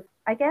sort of,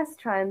 I guess,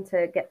 trying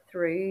to get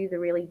through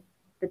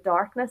the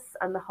darkness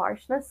and the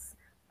harshness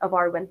of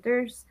our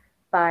winters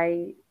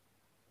by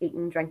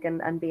eating,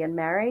 drinking, and being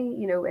merry.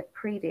 It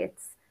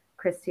predates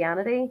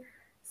Christianity.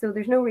 So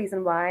there's no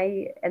reason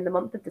why in the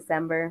month of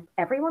December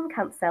everyone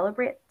can't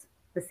celebrate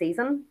the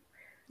season.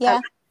 Yeah.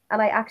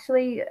 And I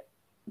actually,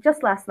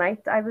 just last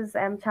night, I was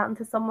chatting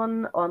to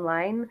someone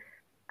online,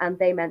 and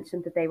they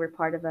mentioned that they were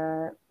part of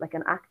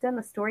an acting,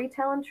 a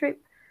storytelling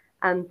troupe,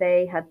 and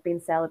they had been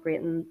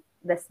celebrating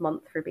this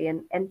month for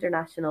being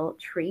International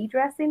Tree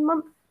Dressing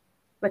Month,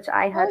 which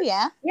I had,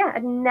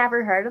 I'd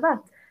never heard of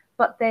that.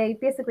 But they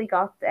basically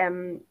got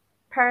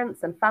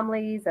parents and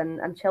families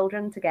and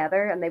children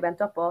together, and they went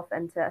up off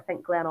into, I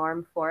think,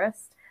 Glenarm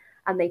Forest,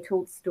 and they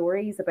told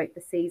stories about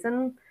the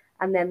season,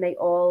 and then they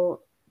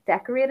all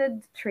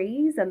decorated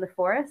trees in the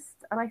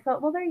forest. And I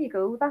thought, well, there you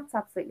go, that's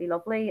absolutely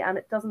lovely. And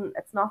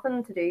it's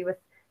nothing to do with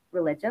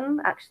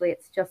religion. Actually,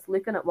 it's just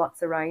looking at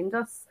what's around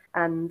us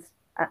and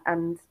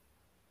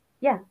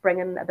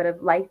bringing a bit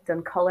of light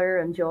and color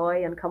and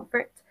joy and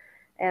comfort.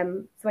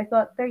 So I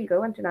thought, there you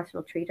go,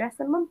 International Tree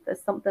Dressing Month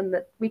is something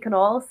that we can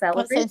all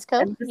celebrate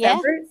in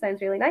December. It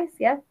sounds really nice,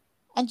 yeah.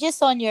 And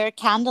just on your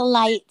candle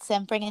lights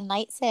and bringing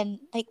lights in,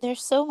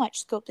 there's so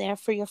much scope there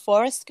for your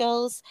forest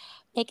schools,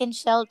 making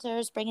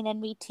shelters, bringing in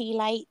wee tea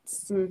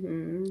lights.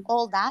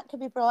 All that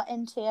could be brought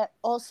into it.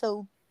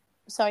 Also,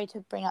 sorry to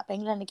bring up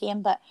England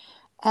again, but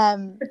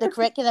the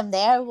curriculum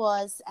there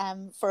was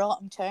for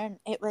autumn term,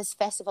 it was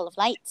Festival of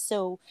Lights.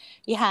 So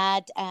you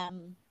had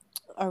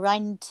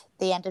around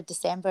the end of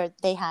December,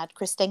 they had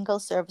Christingle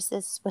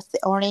services with the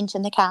orange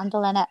and the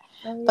candle in it.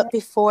 But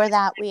before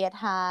that, we had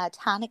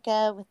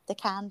Hanukkah with the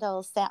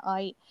candles set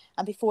out.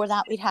 And before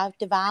that, we'd have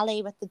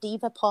Diwali with the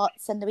diva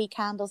pots and the wee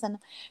candles. And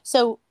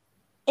so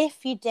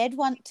if you did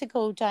want to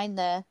go down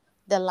the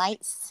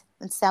lights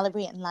and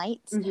celebrating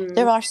lights,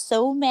 there are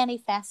so many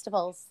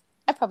festivals.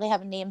 I probably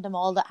haven't named them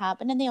all that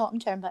happen in the autumn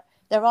term, but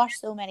there are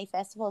so many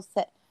festivals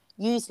that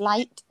use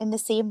light in the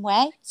same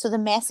way. So the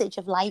message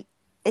of light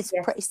is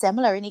pretty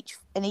similar in each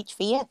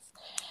faith,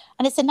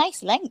 and it's a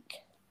nice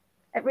link.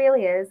 It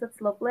really is. It's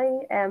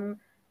lovely. And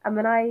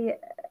when I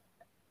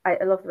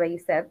love the way you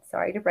said,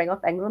 sorry to bring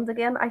up England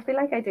again. I feel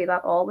like I do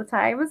that all the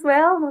time as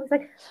well. And I was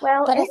like,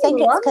 well, but I think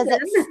it's because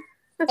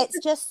it's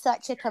just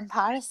such a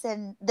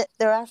comparison that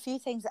there are a few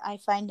things that I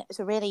find it's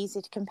really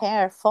easy to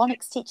compare.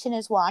 Phonics teaching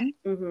is one,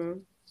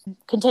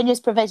 continuous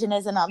provision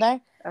is another,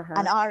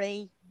 and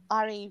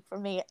RE for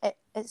me,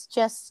 it's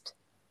just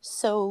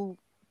so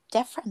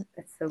different.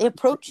 The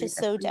approach is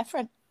so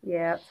different.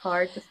 Yeah, it's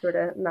hard to sort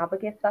of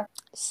navigate that.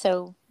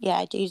 So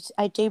yeah,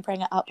 I do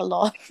bring it up a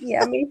lot.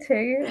 Yeah, me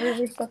too.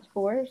 We're such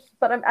force.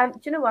 But I'm do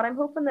you know what? I'm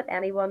hoping that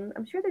anyone,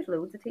 I'm sure there's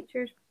loads of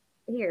teachers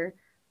here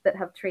that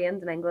have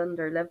trained in England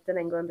or lived in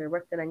England or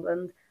worked in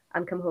England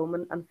and come home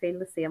and feel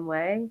the same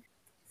way.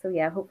 So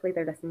yeah, hopefully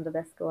they're listening to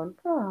this going,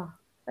 oh,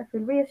 I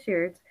feel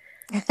reassured.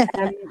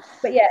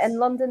 But yeah, in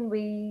London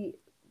we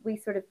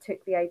sort of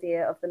took the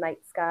idea of the night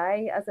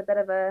sky as a bit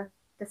of a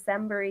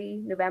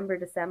Decembery, November,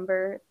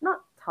 December,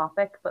 not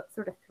topic, but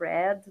sort of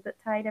thread that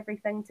tied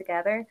everything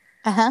together.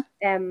 Uh-huh.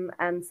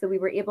 And so we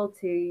were able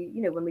to,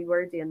 when we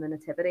were doing the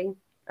nativity,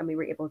 and we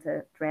were able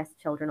to dress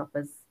children up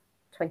as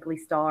twinkly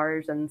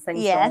stars and sing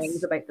songs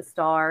Yes. about the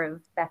Star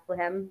of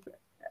Bethlehem.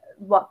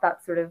 What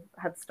that sort of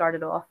had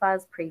started off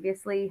as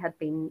previously had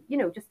been,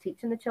 just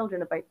teaching the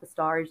children about the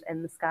stars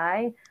in the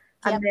sky.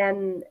 And Yep.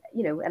 then,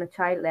 in a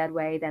child-led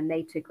way, then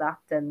they took that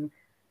and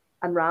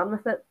ran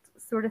with it,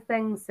 sort of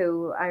thing.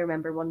 So I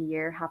remember one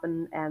year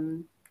having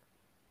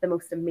the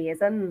most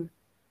amazing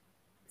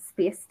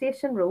space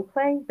station role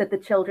play that the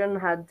children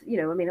had,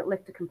 it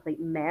looked a complete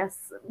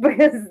mess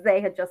because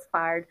they had just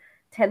fired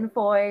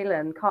tinfoil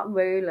and cotton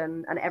wool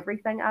and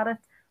everything at it.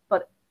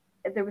 But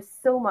there was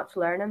so much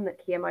learning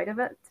that came out of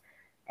it.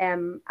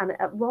 And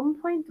at one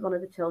point, one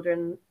of the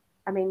children,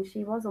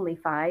 she was only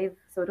 5,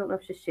 so I don't know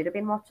if she should have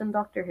been watching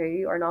Doctor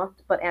Who or not.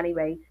 But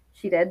anyway,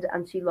 she did,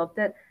 and she loved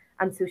it.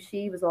 And so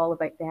she was all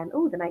about then,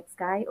 oh, the night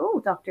sky, oh,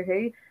 Doctor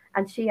Who.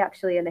 And she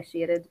actually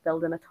initiated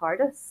building a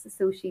TARDIS.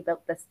 So she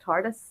built this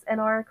TARDIS in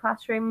our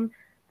classroom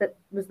that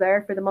was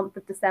there for the month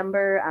of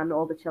December, and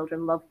all the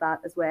children loved that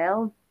as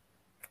well.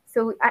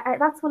 So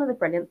that's one of the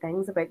brilliant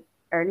things about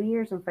early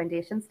years and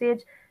foundation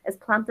stage, is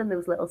planting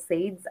those little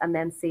seeds and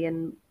then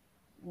seeing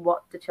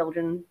what the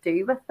children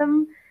do with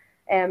them.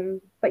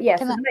 But yeah,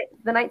 so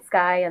the night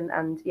sky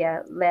and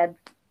yeah, led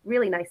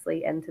really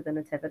nicely into the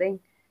nativity.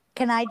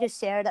 Can I just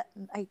share that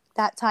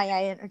that's how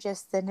I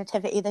introduced the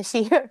nativity this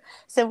year?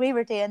 So we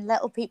were doing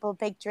Little People,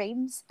 Big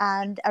Dreams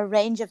and a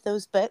range of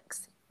those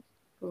books.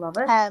 Love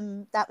it.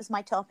 That was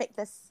my topic.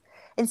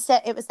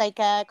 Instead, it was like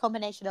a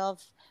combination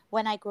of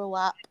when I grow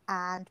up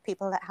and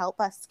people that help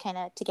us kind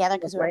of together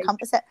because we're a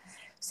composite.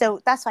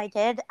 So that's what I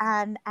did.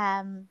 And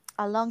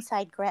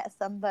alongside Greta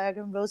Thunberg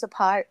and Rosa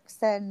Parks,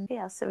 and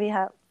yeah, so we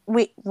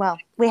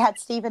had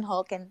Stephen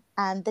Hawking,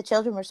 and the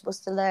children were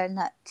supposed to learn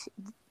that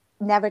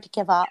never to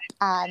give up,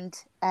 and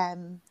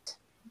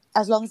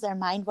as long as their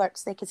mind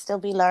works, they could still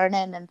be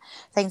learning and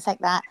things like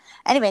that.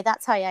 Anyway,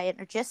 that's how I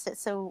introduced it.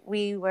 So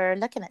we were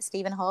looking at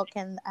Stephen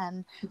Hawking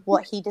and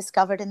what he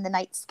discovered in the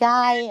night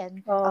sky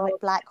and about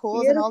black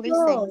holes and all these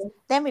things.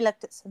 Then we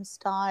looked at some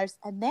stars,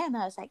 and then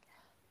I was like,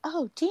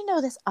 oh, do you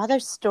know this other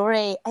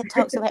story? It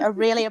talks about a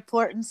really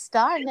important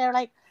star, and they're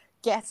like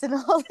guessing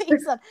all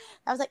these. And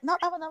I was like, not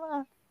that one, that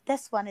one.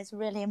 This one is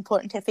really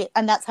important to feel,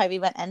 and that's how we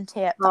went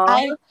into it. But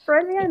that's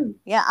brilliant.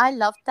 Yeah, I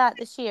loved that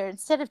this year.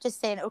 Instead of just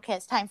saying, okay,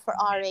 it's time for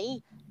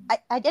RE,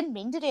 I didn't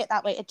mean to do it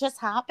that way. It just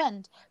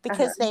happened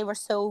because they were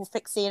so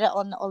fixated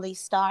on all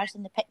these stars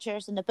and the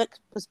pictures, and the book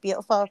was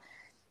beautiful.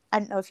 I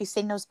don't know if you've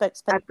seen those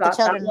books, but I've got the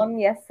children, that one,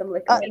 yes, I'm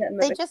looking at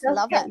it. They just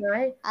love it.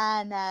 Now.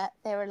 And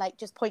they were like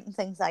just pointing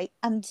things out,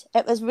 and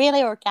it was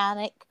really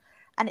organic,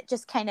 and it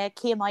just kind of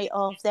came out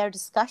of their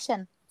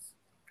discussion.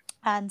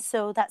 And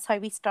so that's how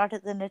we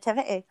started the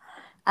nativity.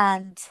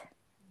 And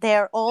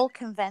they're all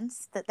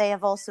convinced that they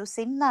have also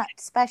seen that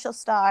special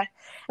star.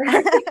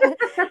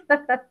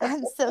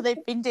 And so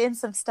they've been doing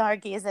some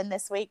stargazing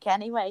this week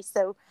anyway.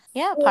 So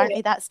yeah,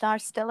 apparently that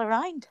star's still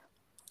around.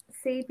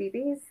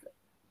 CBeebies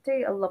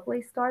do a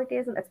lovely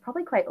stargazing. It's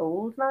probably quite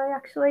old now,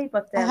 actually,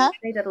 but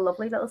they did a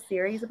lovely little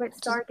series about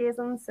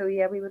stargazing. So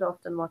yeah, we would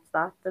often watch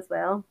that as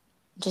well.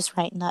 Just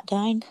writing that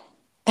down.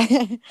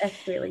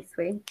 It's really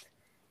sweet.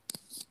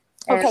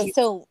 Okay,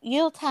 so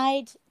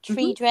Yuletide,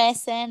 tree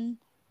dressing,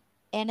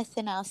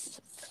 anything else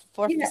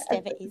for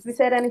festivities? We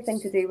said anything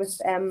to do with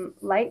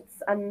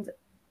lights, and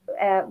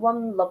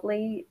one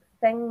lovely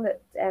thing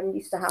that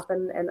used to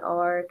happen in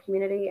our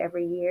community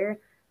every year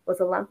was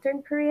a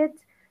lantern parade.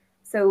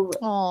 So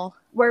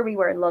where we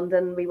were in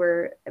London,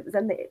 it was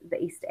in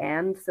the East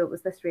End, so it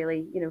was this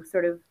really,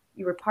 sort of,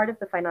 you were part of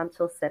the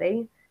financial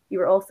city, you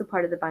were also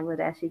part of the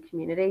Bangladeshi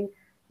community,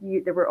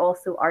 there were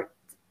also art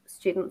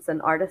students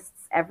and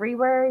artists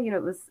everywhere.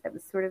 It was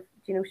sort of,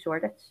 do you know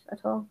Shoreditch at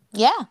all?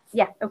 Yeah.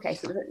 Okay.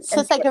 So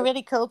it's like a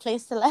really cool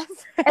place to live.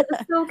 It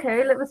was so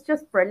cool. It was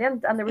just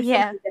brilliant, and there were so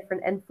many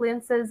different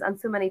influences and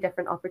so many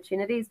different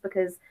opportunities,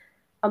 because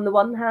on the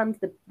one hand,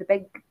 the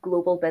big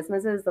global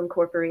businesses and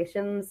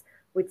corporations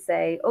would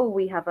say, oh,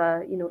 we have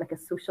a like a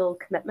social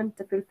commitment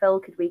to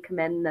fulfill. Could we come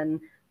in and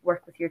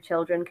work with your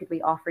children? Could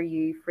we offer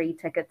you free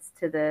tickets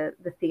to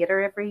the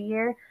theatre every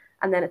year?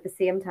 And then at the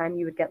same time,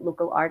 you would get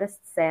local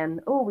artists saying,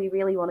 oh, we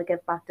really want to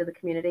give back to the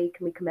community.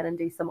 Can we come in and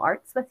do some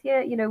arts with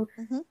you?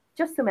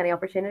 Just so many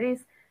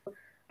opportunities.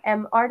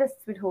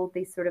 Artists would hold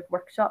these sort of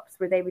workshops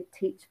where they would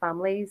teach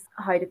families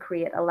how to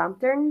create a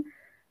lantern.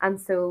 And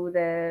so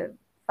the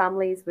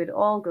families would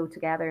all go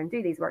together and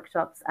do these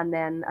workshops. And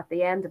then at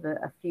the end of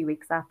a few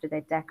weeks after they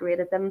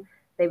decorated them,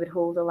 they would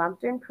hold a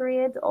lantern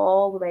parade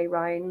all the way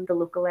around the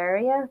local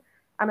area.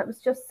 And it was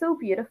just so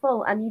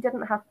beautiful. And you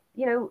didn't have,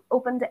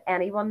 open to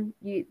anyone.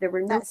 There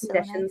were no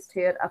conditions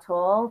to it at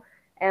all.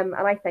 And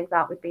I think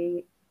that would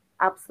be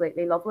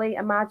absolutely lovely.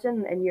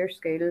 Imagine in your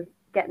school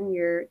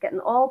getting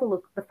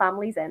all the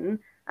families in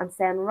and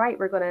saying, right,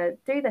 we're going to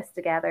do this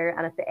together,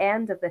 and at the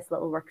end of this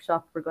little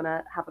workshop, we're going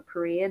to have a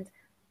parade,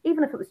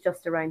 even if it was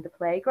just around the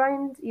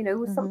playground.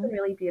 Mm-hmm. Something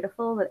really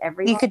beautiful that You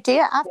everyone could do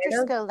it after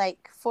kind of. school,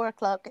 like 4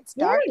 o'clock. It's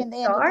Yeah, dark in the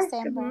end of dark.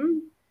 December.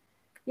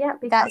 Yeah,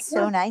 it'd be That's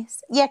so fabulous.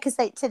 nice. Yeah, because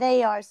like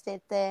today ours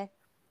did the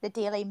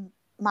daily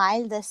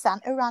mile, the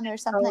Santa run or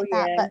something Oh like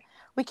that. yeah. But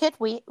we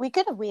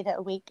could have waited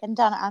a week and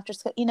done it after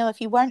school. If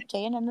you weren't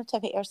doing a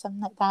nativity or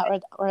something like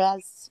that, or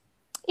as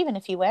even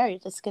if you were,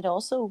 this could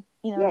also,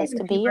 Yeah, this even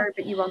could if you be. were,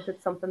 but you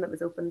wanted something that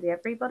was open to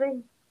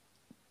everybody.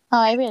 Oh,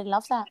 I really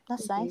love that.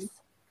 That's Mm-hmm. nice.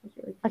 That's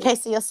really Okay,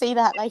 cute. so you'll see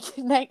that like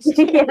next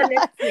year. Yeah,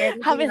 next year there'll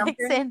be Having like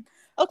lantern saying,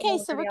 okay, all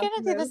so over we're the gonna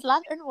Elton do Road. this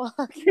lantern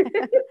walk.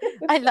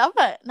 I love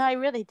it. No, I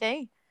really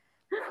do.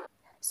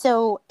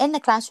 So in the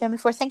classroom,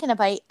 if we're thinking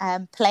about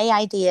play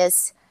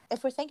ideas,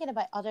 if we're thinking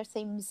about other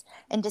themes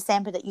in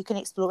December that you can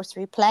explore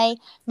through play,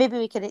 maybe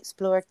we could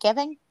explore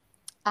giving.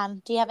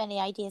 Do you have any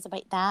ideas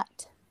about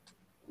that?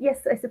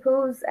 Yes, I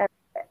suppose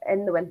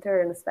in the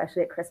winter and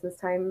especially at Christmas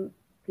time,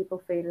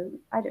 people feel,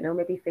 I don't know,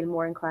 maybe feel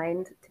more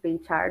inclined to be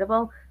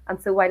charitable. And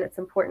so while it's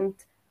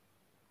important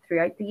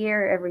throughout the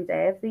year, every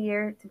day of the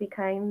year, to be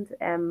kind,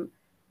 I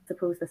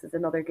suppose this is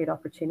another good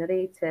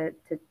opportunity to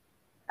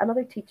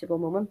another teachable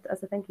moment,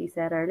 as I think you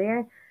said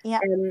earlier. Yeah.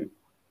 Um,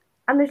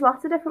 and there's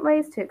lots of different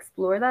ways to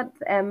explore that.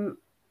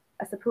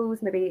 I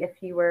suppose maybe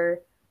if you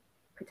were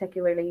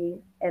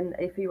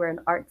an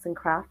arts and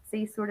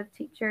craftsy sort of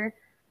teacher,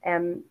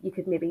 you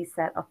could maybe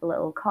set up a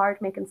little card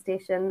making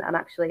station, and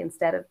actually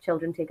instead of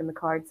children taking the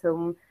cards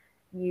home,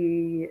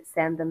 you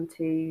send them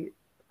to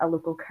a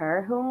local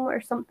care home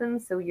or something.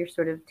 So you're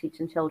sort of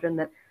teaching children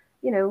that,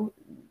 you know,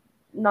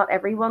 not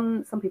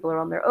everyone, some people are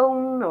on their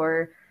own,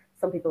 or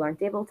some people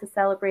aren't able to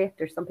celebrate,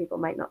 or some people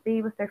might not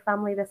be with their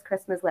family this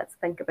Christmas. Let's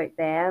think about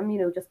them,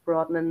 just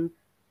broadening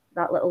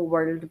that little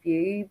world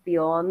view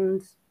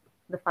beyond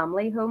the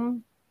family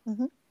home.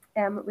 Mm-hmm.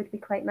 It would be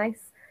quite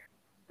nice.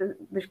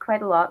 There's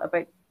quite a lot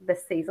about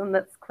this season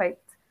that's quite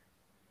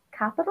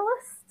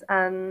capitalist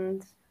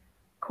and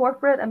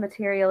corporate and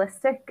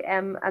materialistic.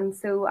 And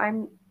so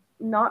I'm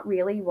not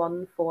really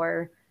one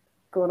for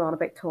going on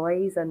about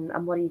toys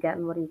and what are you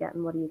getting, what are you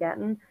getting, what are you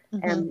getting,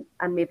 Mm-hmm.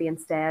 and maybe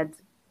instead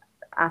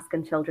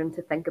asking children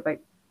to think about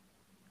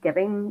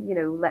giving.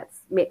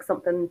 Let's make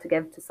something to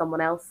give to someone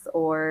else,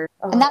 or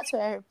And oh, that's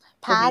where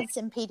paths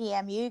and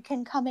PDMU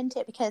can come into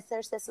it, because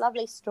there's this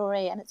lovely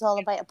story and it's all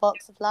about a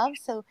box of love.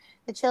 So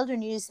the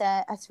children use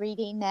a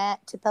 3D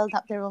net to build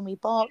up their own wee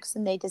box,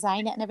 and they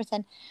design it and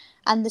everything.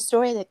 And the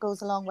story that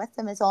goes along with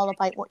them is all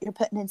about what you're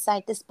putting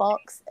inside this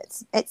box.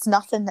 It's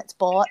nothing that's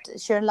bought.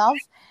 It's your love.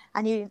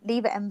 And you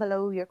leave it in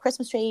below your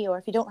Christmas tree, or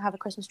if you don't have a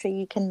Christmas tree,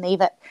 you can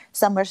leave it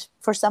somewhere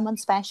for someone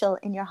special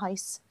in your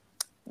house,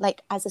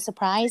 like as a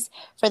surprise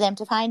for them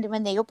to find. And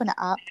when they open it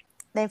up,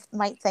 they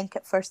might think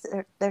at first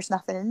that there's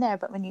nothing in there,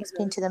 but when you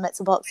explain to them it's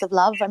a box of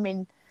love, I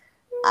mean,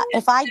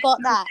 if I got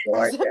that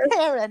as a gorgeous.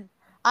 parent,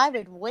 I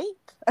would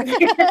weep.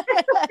 Yeah.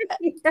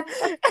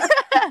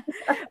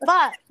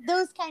 But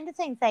those kind of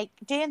things, like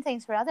doing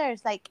things for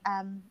others, like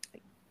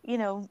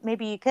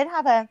maybe you could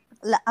have a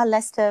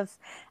list of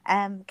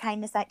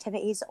kindness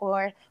activities,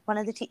 or one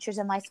of the teachers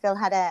in my school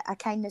had a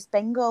kindness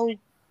bingo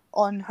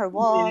on her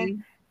wall.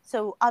 Mhm.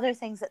 So other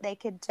things that they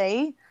could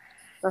do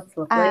That's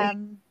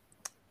lovely.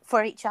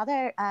 for each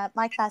other.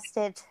 My class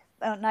did,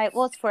 well, now it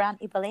was for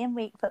anti-bullying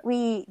week, but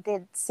we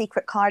did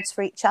secret cards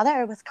for each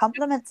other with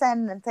compliments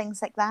in and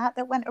things like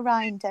that went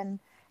around, and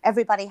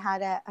everybody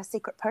had a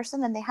secret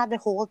person, and they had to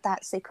hold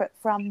that secret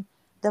from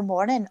the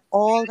morning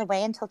all the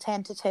way until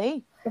 10 to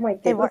 2. Oh my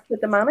They goodness, were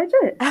did they manage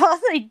it? Oh,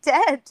 they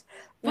did,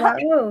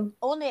 but Wow.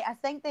 I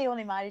think they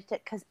only managed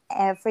it because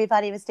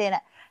everybody was doing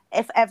it.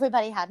 If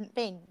everybody hadn't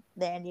been,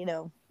 then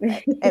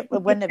it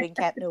wouldn't have been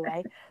kept no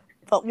way.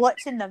 But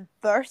watching them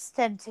burst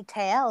into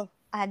tell,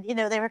 and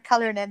they were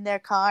colouring in their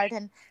card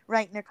and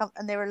writing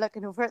and they were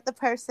looking over at the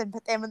person,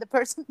 but then when the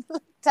person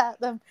looked at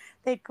them,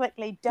 they'd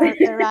quickly dart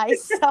their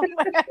eyes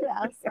somewhere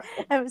else.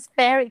 It was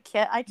very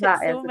cute. I took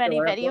That is so many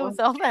videos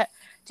adorable. of it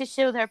to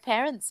show their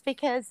parents,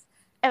 because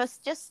it was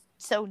just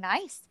so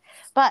nice.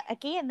 But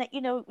again, that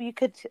you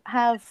could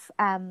have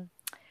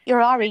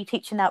your RE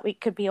teaching that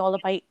week could be all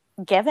about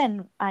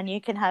giving, and you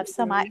can have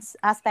some Mhm.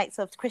 aspects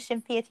of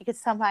Christian faith, you could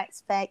some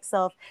aspects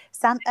of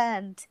Santa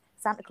and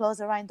Santa Claus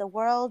around the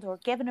world, or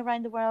giving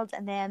around the world,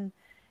 and then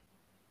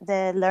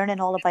the learning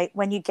all about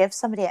when you give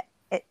somebody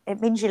it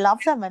means you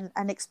love them,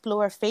 and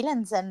explore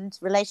feelings and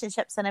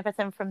relationships and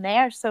everything from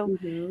there. So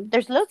Mhm.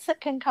 there's loads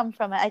that can come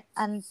from it,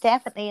 and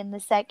definitely in the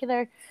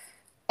secular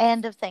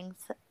end of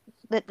things,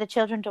 that the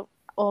children don't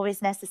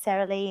always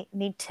necessarily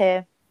need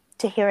to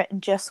hear it in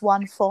just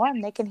one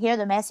form. They can hear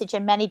the message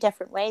in many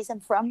different ways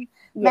and from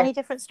Yeah. many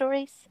different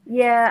stories.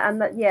 Yeah,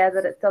 and that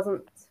it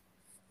doesn't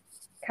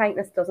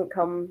kindness doesn't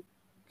come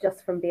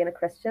just from being a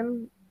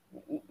Christian.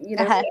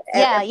 Yeah.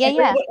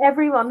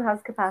 Everyone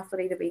has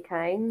capacity to be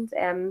kind.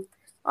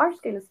 Our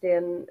school is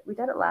doing, we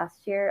did it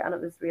last year and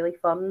it was really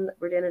fun.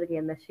 We're doing it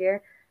again this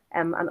year,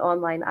 an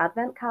online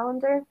advent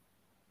calendar.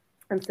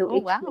 And so Oh,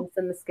 each wow. month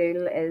in the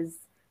school is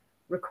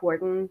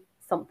recording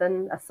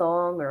something, a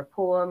song or a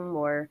poem,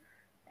 or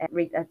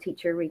a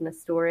teacher reading a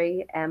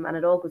story, and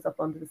it all goes up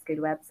onto the school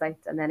website.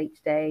 And then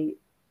each day,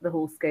 the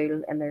whole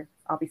school, in their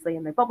obviously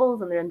in their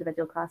bubbles and their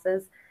individual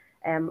classes,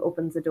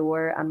 opens a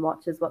door and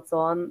watches what's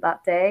on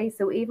that day.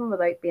 So even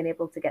without being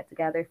able to get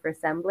together for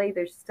assembly,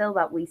 there's still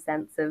that wee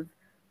sense of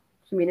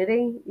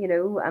community,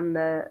 and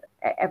the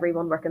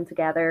everyone working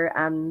together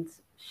and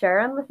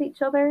sharing with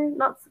each other.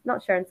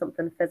 Not sharing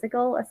something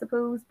physical, I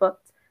suppose, but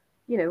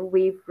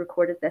we've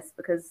recorded this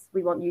because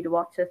we want you to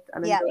watch it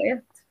and Yeah, enjoy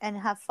it and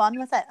have fun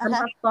with it. and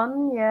have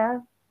fun. Yeah,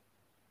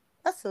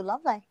 That's so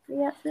lovely.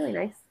 yeah, it's really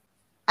nice.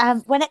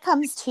 When it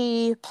comes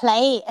to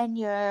play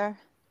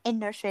in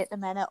nursery at the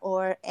minute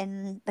or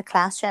in the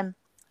classroom,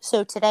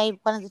 so today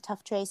one of the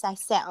tough trays I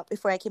set up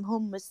before I came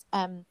home was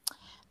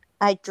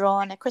I'd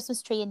drawn a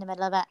Christmas tree in the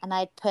middle of it, and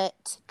I'd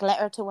put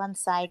glitter to one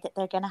side that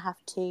they're going to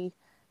have to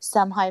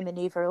somehow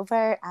maneuver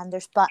over, and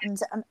there's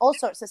buttons and all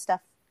sorts of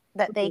stuff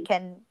that they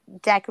can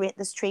decorate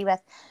this tree with.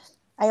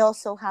 I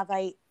also have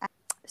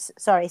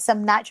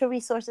some natural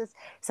resources,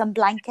 some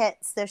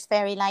blankets, there's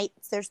fairy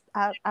lights, there's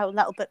a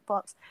little book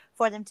box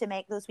for them to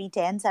make those wee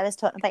dens I was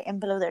talking about in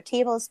below their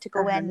tables to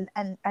go in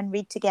and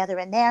read together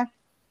in there.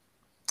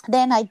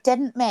 Then I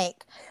didn't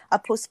make a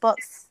post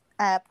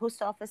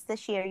office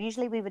this year.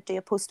 Usually we would do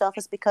a post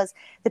office because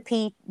the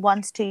P1s,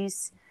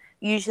 2s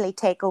usually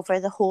take over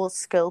the whole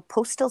school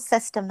postal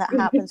system that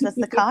happens with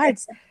the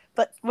cards.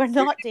 But we're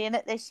not doing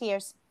it this year.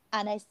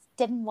 And I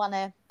didn't want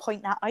to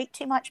point that out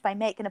too much by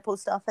making a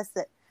post office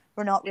that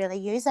we're not really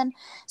using.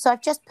 So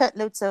I've just put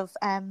loads of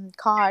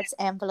cards,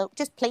 envelope,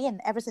 just plain,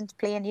 everything's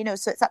plain,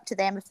 so it's up to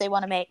them if they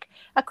want to make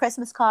a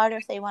Christmas card or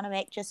if they want to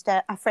make just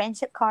a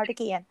friendship card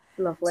again.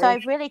 Lovely. So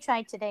I've really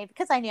tried today,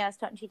 because I knew I was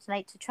talking to you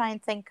tonight, to try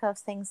and think of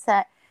things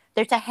that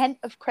there's a hint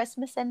of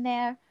Christmas in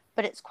there,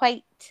 but it's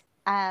quite,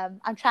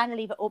 I'm trying to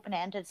leave it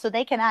open-ended so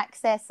they can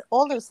access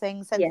all those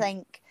things and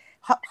think,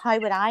 how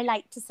would I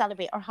like to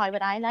celebrate, or how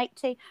would I like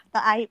to?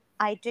 But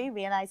I do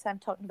realise I'm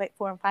talking about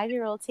 4 and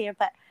 5-year-olds here,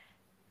 but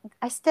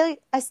I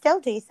still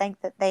do think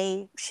that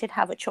they should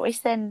have a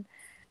choice in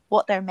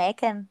what they're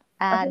making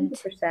and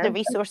 100%. the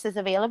resources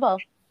available.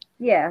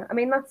 Yeah, I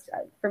mean, that's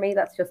for me,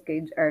 that's just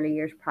good early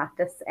years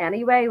practice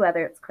anyway,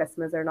 whether it's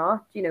Christmas or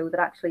not, that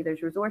actually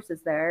there's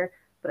resources there,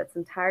 but it's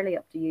entirely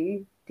up to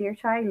you, dear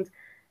child,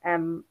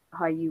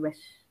 how you wish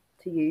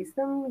to use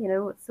them.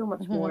 It's so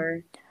much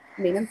more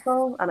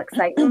meaningful and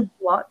exciting to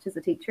watch as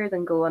a teacher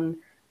than going,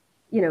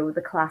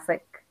 the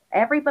classic,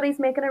 everybody's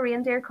making a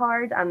reindeer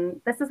card and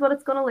this is what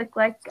it's going to look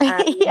like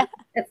and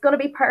it's going to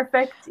be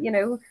perfect.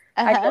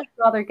 I'd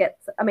rather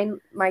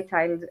my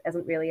child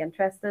isn't really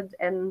interested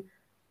in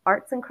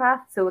arts and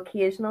crafts, so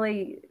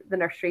occasionally the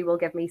nursery will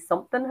give me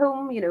something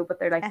home, but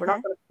they're like, we're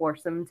not going to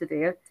force him to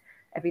do it.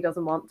 If he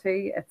doesn't want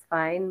to, it's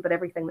fine, but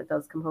everything that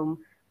does come home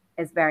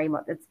is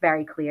it's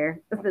very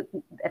clear that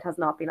it has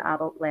not been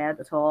adult led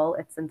at all.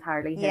 It's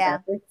entirely his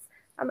efforts,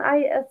 and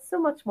it's so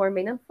much more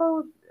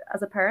meaningful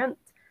as a parent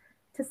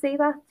to see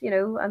that,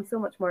 and so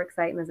much more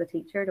exciting as a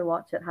teacher to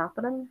watch it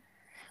happening.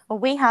 Well,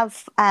 we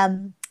have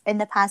in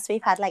the past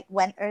we've had like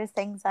winter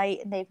things out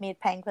and they've made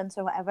penguins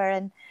or whatever,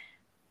 and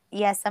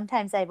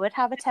sometimes I would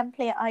have a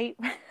template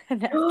out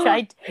and I've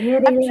tried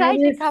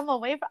to come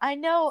away from I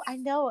know,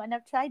 and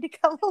I've tried to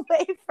come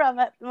away from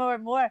it more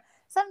and more.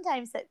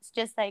 Sometimes it's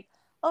just like,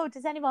 oh,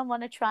 does anyone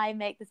want to try and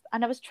make this?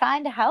 And I was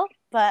trying to help,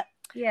 but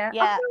I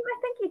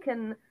think you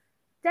can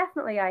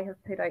definitely. I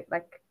have put out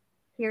like,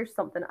 here's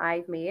something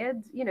I've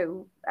made,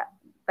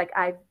 like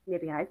I've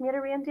made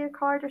a reindeer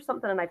card or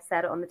something and I've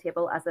set it on the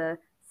table as a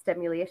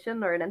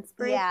stimulation or an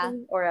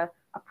inspiration or a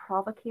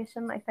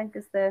provocation, I think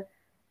is the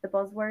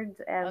buzzword.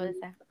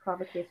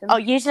 Provocation. Oh,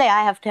 usually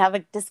I have to have a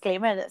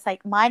disclaimer that's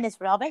like, mine is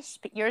rubbish,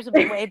 but yours will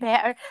be way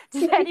better.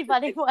 Does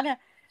anybody want to?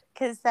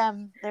 Because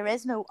there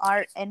is no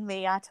art in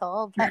me at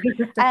all. But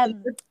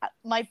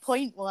my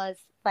point was,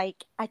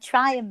 like, I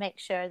try and make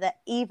sure that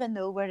even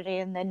though we're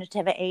doing the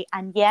nativity,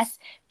 and yes,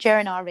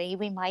 during RE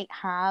we might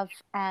have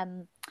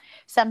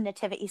some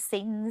nativity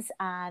scenes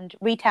and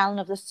retelling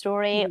of the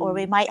story, or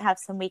we might have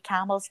some wee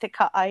camels to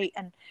cut out,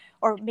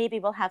 or maybe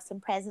we'll have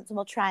some presents and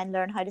we'll try and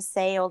learn how to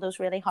say all those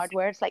really hard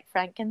words like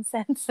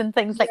frankincense and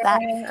things like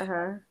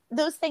that.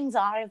 Those things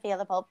are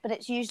available, but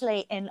it's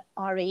usually in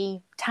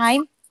RE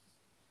time.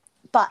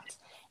 But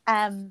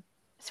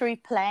through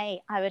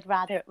play, I would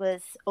rather it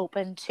was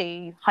open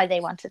to how they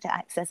wanted to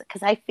access it,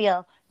 because I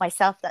feel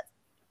myself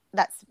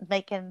that's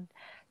making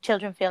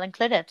children feel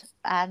included,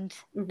 and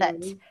that,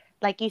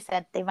 like you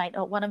said, they might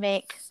not want to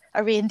make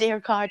a reindeer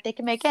card. They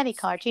can make any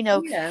card,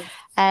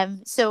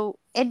 So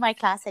in my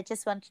class, I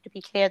just wanted to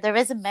be clear, there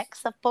is a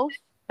mix of both,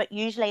 but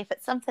usually if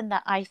it's something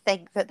that I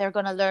think that they're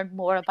going to learn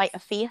more about a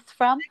faith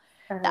from,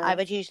 that I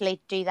would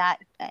usually do that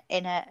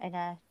in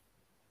a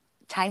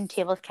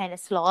timetable kind of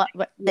slot.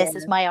 This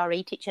is my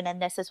RE teaching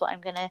and this is what I'm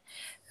going to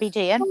be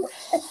doing. Well,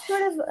 it's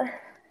sort of,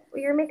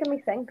 you're making me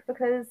think,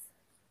 because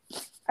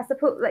I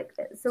suppose, like,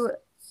 so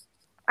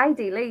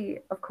ideally,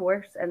 of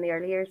course, in the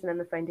early years and in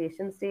the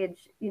foundation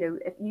stage,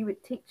 if you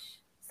would teach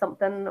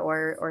something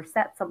or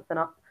set something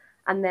up,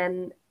 and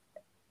then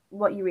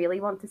what you really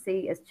want to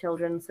see is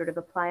children sort of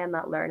applying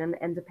that learning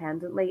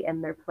independently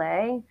in their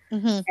play,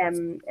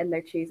 Mm-hmm. in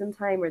their choosing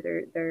time, or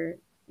their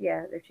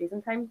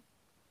choosing time.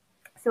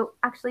 So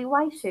actually,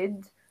 why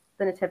should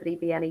the nativity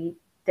be any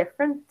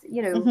different?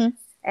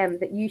 Mm-hmm.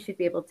 That you should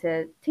be able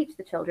to teach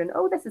the children,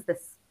 oh, this is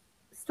this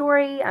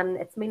story, and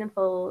it's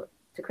meaningful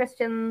to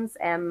Christians,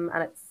 and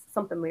it's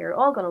something we're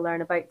all going to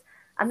learn about.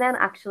 And then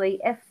actually,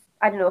 if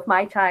I don't know, if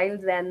my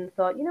child then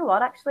thought, you know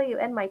what, actually,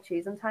 in my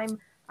choosing time,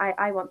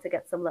 I want to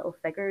get some little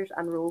figures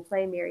and role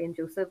play Mary and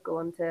Joseph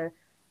going to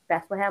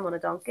Bethlehem on a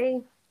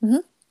donkey, Mm-hmm.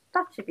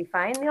 that should be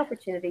fine. The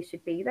opportunity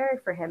should be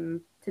there for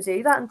him to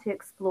do that and to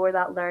explore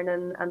that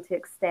learning and to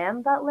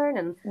extend that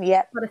learning.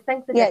 Yeah. But I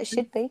think it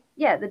should be.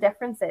 Yeah, the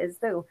difference is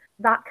though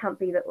that can't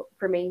be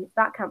for me.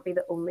 That can't be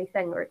the only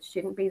thing, or it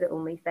shouldn't be the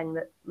only thing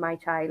that my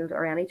child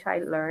or any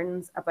child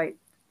learns about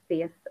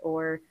faith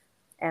or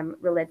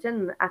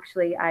religion.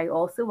 Actually, I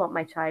also want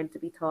my child to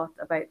be taught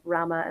about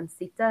Rama and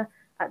Sita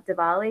at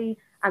Diwali,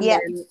 and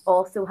then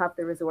also have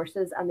the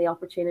resources and the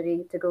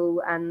opportunity to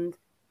go and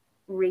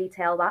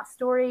retell that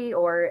story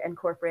or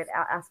incorporate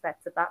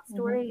aspects of that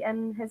story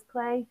in his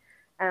play.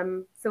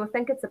 So I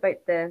think it's about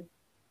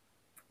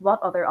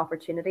what other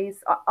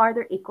opportunities are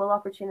there equal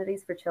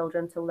opportunities for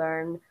children to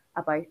learn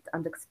about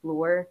and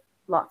explore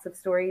lots of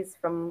stories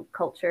from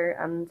culture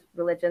and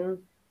religion,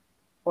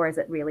 or is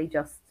it really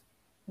just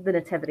the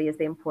nativity is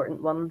the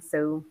important one,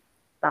 so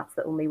that's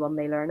the only one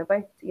they learn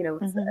about?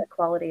 It's a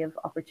quality of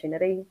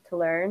opportunity to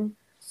learn.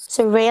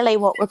 So really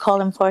what we're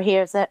calling for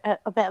here is a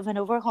bit of an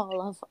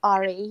overhaul of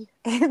RE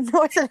in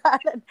Northern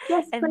Ireland.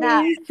 Yes, in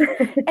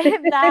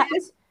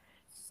please.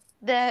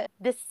 that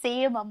the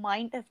same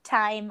amount of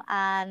time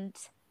and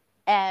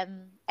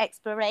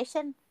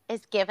exploration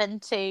is given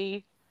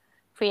to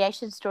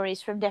creation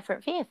stories from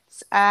different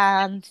faiths.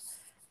 And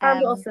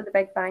also the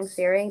Big Bang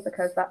Theory,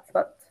 because that's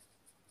what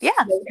we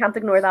can't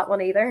ignore that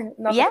one either.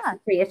 Not Yeah. the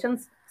creation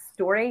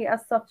story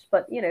as such,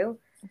 but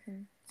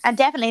And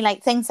definitely,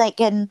 like, things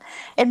like in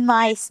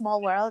my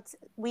small world,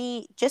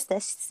 we just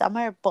this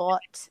summer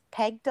bought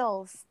peg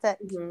dolls that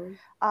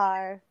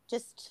are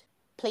just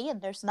plain.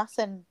 There's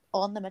nothing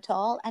on them at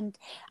all, and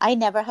I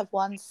never have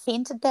once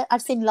painted them.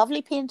 I've seen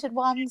lovely painted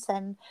ones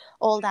and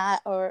all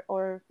that,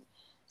 or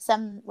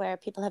some where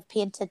people have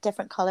painted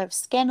different colour of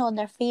skin on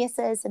their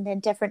faces and then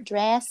different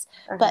dress.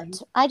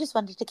 But I just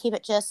wanted to keep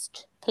it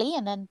just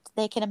plain, and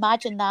they can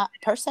imagine that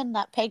person,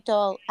 that peg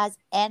doll, as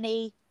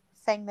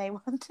anything they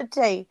want to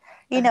do,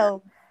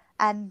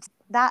 and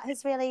that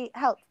has really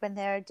helped when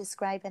they're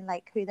describing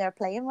like who they're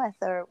playing with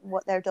or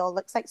what their doll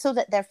looks like, so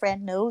that their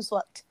friend knows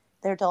what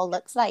their doll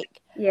looks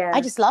like. Yeah,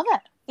 I just love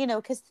it,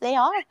 because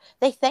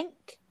they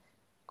think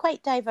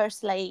quite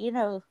diversely.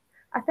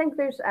 I think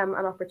there's an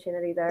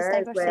opportunity there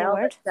as well.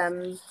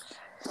 That,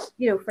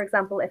 for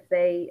example, if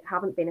they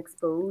haven't been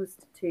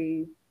exposed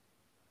to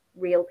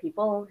real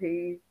people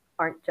who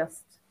aren't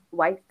just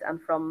white and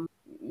from,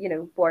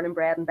 born and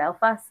bred in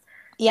Belfast,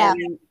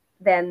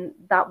 then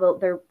that will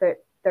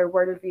their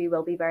worldview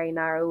will be very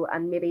narrow,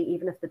 and maybe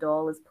even if the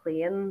doll is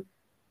plain,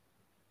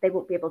 they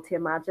won't be able to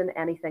imagine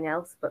anything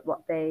else but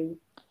what they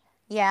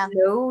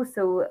know.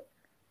 So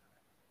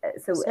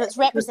it's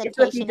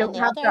representation in the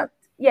other.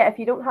 If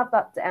you don't have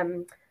that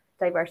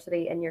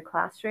diversity in your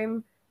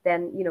classroom,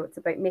 then it's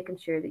about making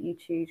sure that you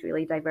choose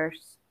really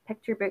diverse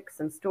picture books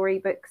and story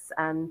books,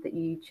 and that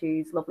you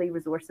choose lovely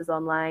resources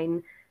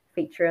online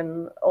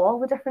featuring all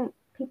the different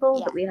people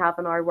that we have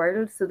in our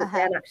world, so that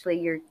then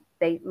actually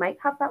they might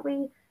have that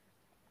wee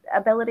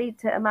ability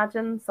to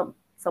imagine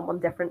someone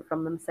different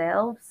from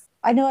themselves.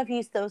 I know I've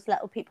used those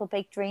Little People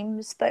Big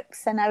Dreams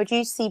books, and I would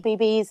use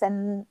CBBS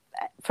and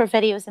for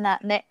videos and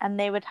that, and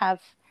they would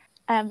have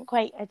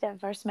quite a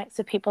diverse mix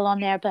of people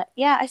on there. But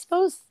yeah, I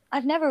suppose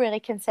I've never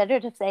really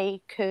considered if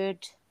they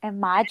could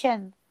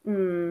imagine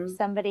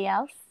somebody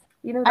else.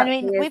 I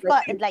mean, we've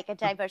got like a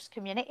diverse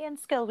community in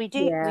school. We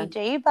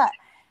do, but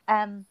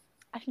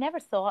I've never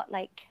thought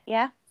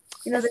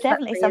it's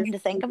definitely something to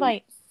think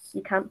about.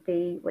 You can't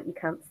be what you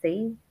can't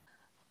see.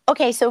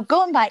 Okay, so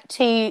going back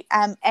to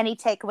any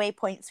takeaway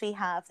points we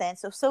have then.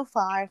 So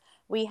far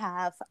we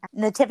have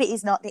nativity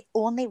is not the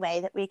only way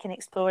that we can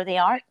explore the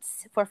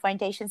arts for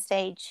foundation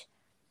stage,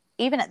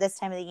 even at this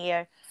time of the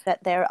year,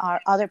 that there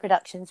are other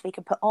productions we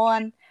can put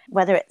on,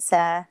 whether it's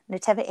a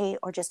nativity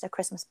or just a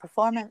Christmas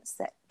performance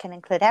that can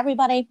include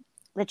everybody.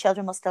 The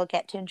children will still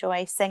get to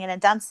enjoy singing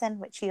and dancing,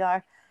 which you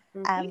are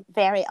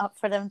very up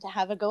for them to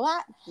have a go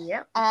at.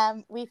 Yeah.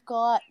 We've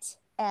got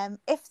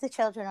if the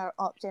children are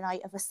opting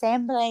out of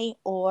assembly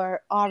or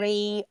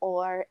RE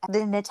or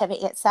the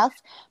nativity itself,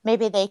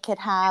 maybe they could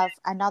have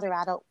another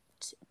adult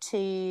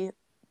to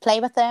play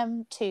with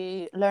them,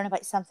 to learn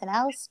about something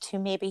else, to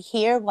maybe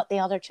hear what the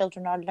other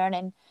children are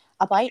learning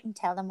about and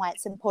tell them why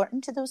it's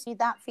important to those who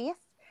that faith.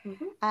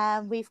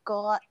 We've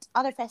got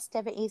other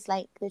festivities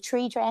like the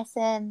tree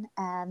dressing,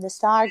 the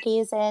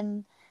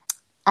stargazing,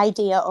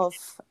 idea of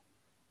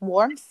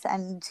warmth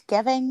and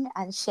giving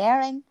and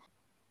sharing,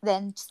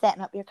 then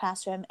setting up your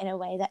classroom in a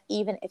way that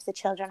even if the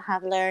children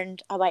have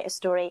learned about a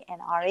story in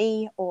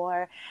RE,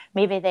 or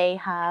maybe they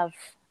have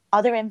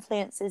other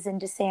influences in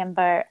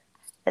December,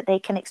 that they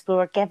can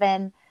explore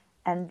giving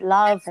and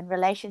love and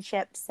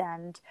relationships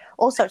and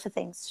all sorts of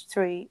things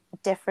through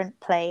different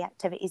play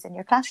activities in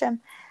your classroom.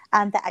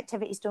 And the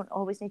activities don't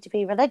always need to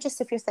be religious.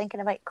 If you're thinking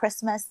about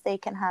Christmas, they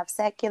can have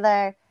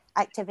secular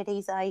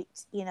activities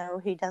out. You know,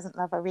 who doesn't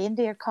love a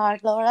reindeer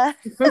card, Laura?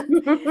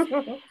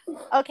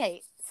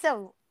 Okay,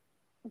 so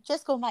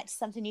just going back to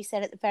something you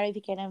said at the very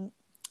beginning,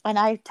 and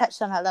I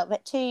touched on it a little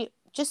bit too,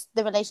 just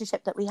the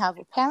relationship that we have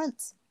with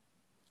parents.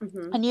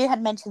 Mm-hmm. And you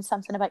had mentioned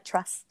something about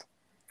trust.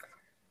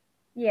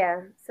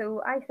 Yeah,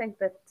 so I think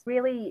that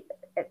really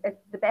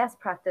the best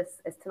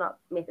practice is to not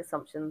make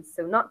assumptions.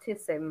 So, not to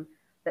assume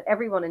that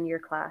everyone in your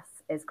class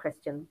is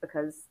Christian,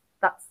 because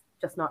that's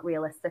just not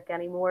realistic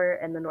anymore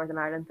in the Northern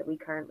Ireland that we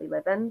currently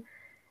live in.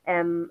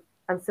 And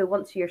so,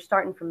 once you're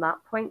starting from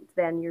that point,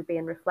 then you're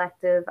being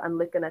reflective and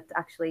looking at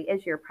actually,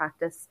 is your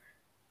practice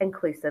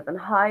inclusive, and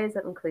how is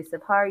it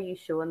inclusive? How are you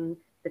showing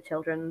the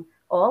children,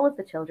 all of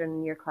the children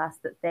in your class,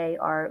 that they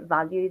are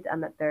valued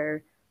and that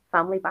their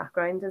family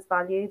background is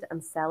valued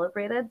and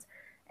celebrated?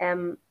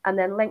 And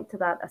then linked to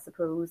that, I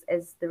suppose,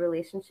 is the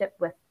relationship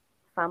with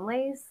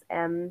families.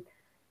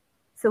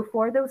 So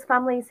for those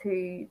families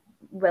who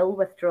will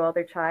withdraw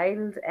their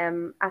child,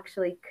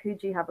 actually,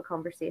 could you have a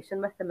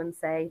conversation with them and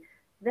say,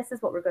 this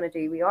is what we're going to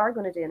do. We are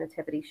going to do a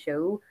nativity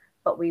show,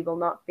 but we will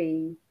not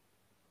be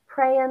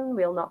praying.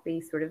 We'll not be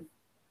sort of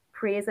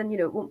praising.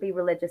 It won't be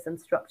religious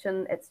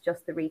instruction. It's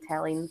just the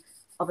retelling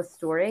of a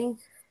story,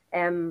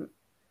 um,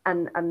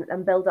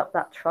 and build up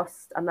that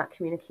trust and that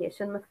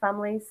communication with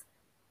families.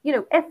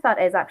 If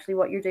that is actually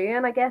what you're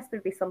doing, I guess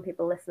there'd be some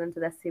people listening to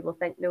this who will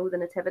think, no, the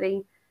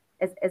nativity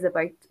is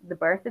about the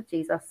birth of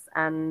Jesus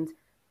and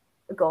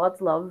God's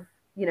love,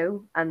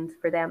 and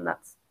for them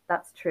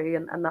that's true,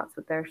 and that's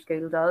what their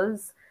school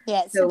does.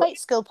 Yeah, it's So about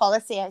school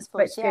policy, I about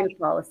suppose. school Yeah.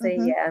 policy,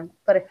 Mm-hmm. yeah.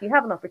 But if you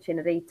have an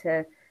opportunity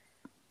to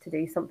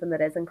do something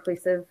that is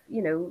inclusive,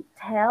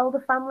 tell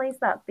the families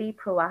that, be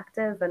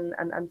proactive,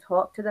 and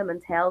talk to them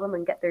and tell them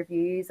and get their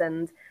views,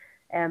 and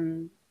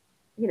um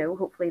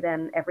hopefully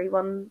then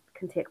everyone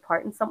can take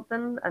part in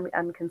something,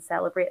 and can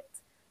celebrate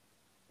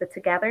the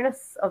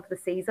togetherness of the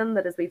season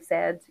that, as we've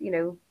said,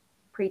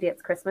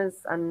 predates Christmas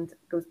and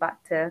goes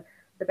back to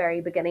the very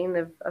beginning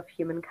of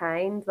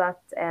humankind,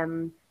 that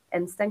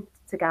instinct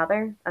to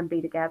gather and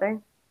be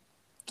together.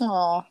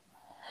 Oh,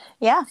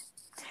 yeah.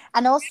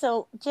 And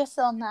also, just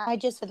on that, I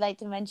just would like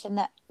to mention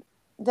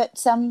that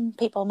some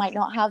people might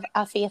not have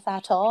a faith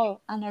at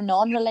all and are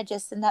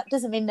non-religious, and that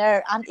doesn't mean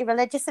they're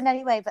anti-religious in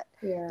any way, but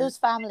Yeah. those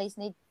families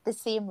need the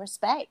same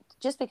respect.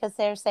 Just because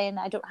they're saying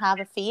I don't have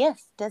a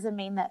faith doesn't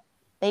mean that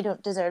they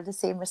don't deserve the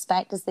same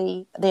respect as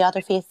the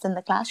other faiths in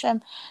the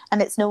classroom.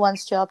 And it's no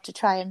one's job to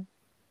try and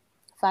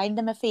find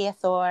them a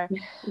faith, or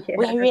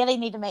we Yeah. really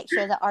need to make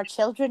sure that our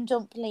children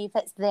don't believe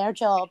it's their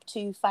job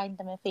to find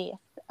them a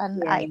faith.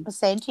 And Yeah. I was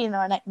saying to you,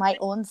 like my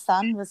own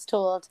son was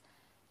told,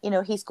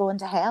 he's going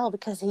to hell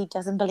because he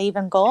doesn't believe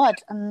in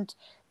God. And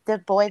the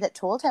boy that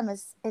told him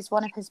is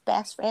one of his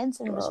best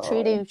friends and was Oh,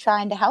 truly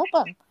trying to help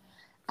him.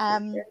 so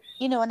good.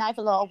 And I have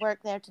a lot of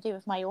work there to do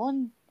with my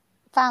own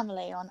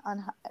family on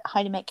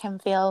how to make him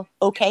feel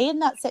okay in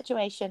that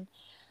situation.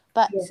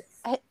 But Yes.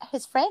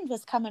 his friend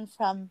was coming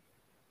from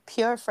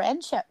pure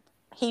friendship.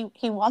 He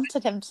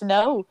wanted him to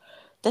know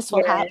this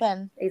will Yeah.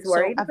 happen. He's So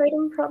worried about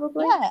him,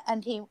 probably. yeah,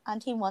 and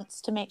he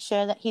wants to make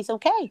sure that he's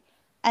okay.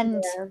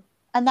 And Yeah.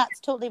 and that's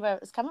totally where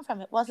it was coming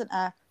from. It wasn't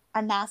a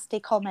nasty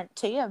comment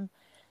to him.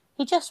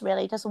 He just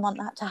really doesn't want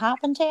that to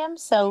happen to him.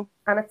 So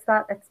And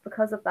it's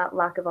because of that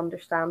lack of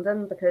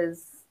understanding,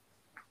 because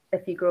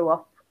if you grow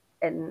up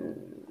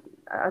in,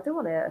 I don't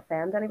want to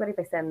offend anybody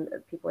by saying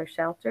that people are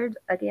sheltered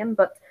again,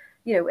 but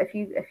if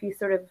you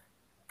sort of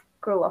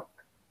grow up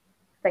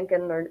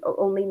thinking or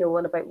only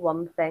knowing about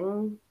one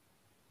thing,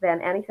 then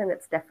anything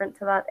that's different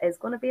to that is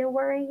going to be a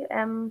worry,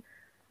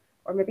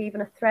 or maybe even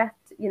a threat.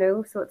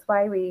 So it's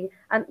why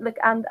and look,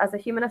 and as a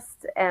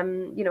humanist,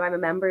 I'm a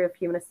member of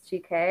Humanists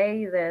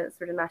UK, the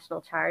sort of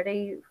national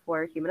charity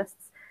for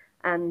humanists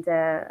and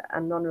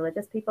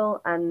non-religious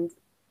people, and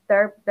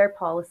their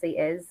policy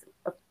is,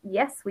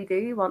 yes, we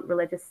do want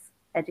religious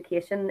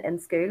education in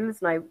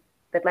schools. Now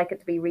they'd like it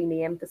to be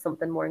renamed to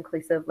something more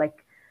inclusive,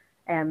 like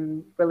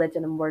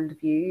religion and world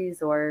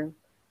views, or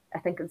I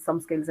think in some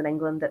schools in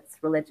England it's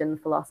religion,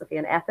 philosophy,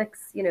 and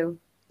ethics.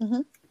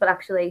 mm-hmm. But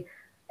actually,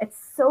 it's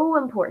so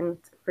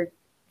important for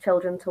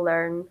children to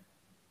learn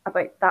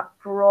about that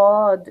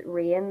broad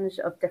range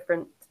of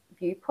different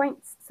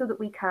viewpoints, so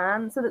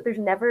that there's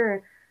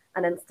never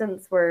an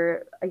instance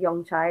where a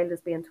young child is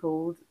being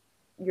told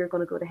you're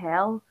going to go to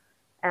hell,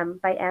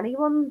 by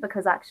anyone,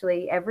 because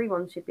actually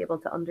everyone should be able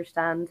to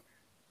understand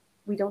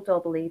we don't all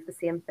believe the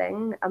same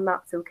thing, and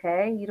that's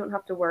okay. You don't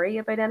have to worry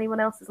about anyone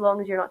else as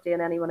long as you're not doing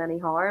anyone any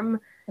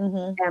harm.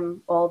 Mm-hmm.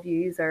 All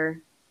views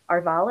are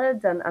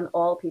valid, and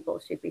all people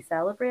should be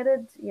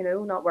celebrated,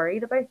 not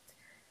worried about.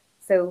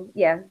 So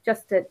yeah,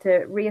 just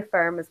to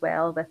reaffirm as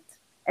well that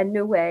in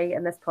no way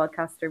in this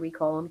podcast are we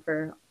calling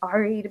for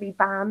RE to be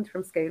banned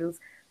from schools.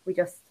 We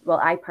just, well,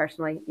 I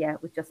personally, yeah,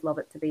 would just love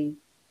it to be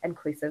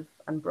inclusive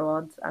and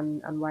broad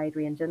and wide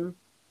ranging.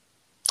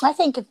 I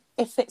think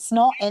if it's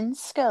not in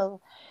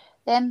school,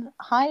 then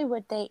how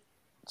would they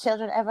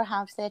children ever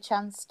have the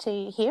chance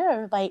to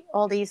hear about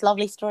all these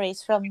lovely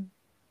stories from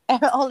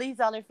all these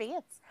other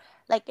faiths?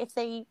 Like if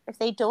they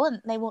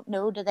don't, they won't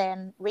know to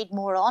then read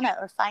more on it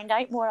or find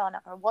out more on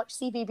it or watch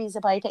CBBS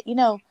about it, you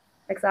know.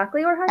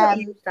 Exactly, or how to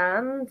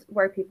understand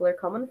where people are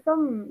coming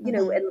from, you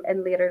know,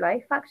 in later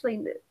life.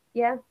 Actually,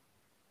 yeah,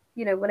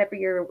 you know, whenever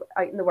you're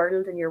out in the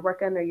world and you're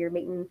working or you're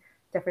meeting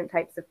different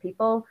types of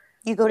people,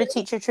 you go to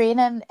teacher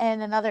training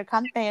in another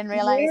country and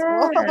realize,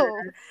 yeah,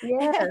 whoa,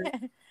 yeah,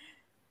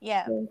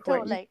 yeah, so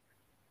important. totally.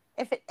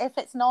 If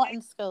it's not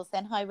in schools,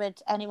 then how would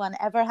anyone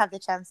ever have the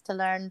chance to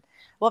learn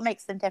what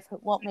makes them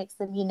different, what makes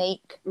them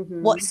unique,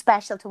 what's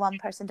special to one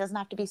person doesn't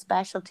have to be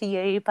special to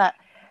you, but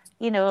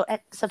you know,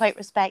 it's about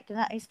respecting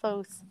it, I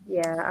suppose.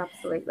 Yeah,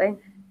 absolutely.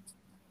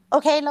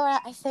 Okay, Laura,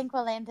 I think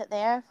we'll end it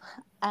there.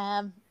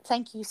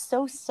 Thank you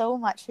so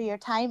much for your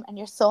time and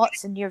your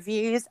thoughts and your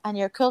views and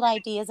your cool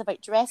ideas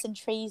about dressing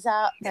trees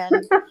up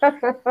and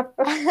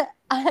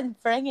and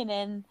bringing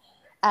in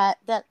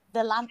the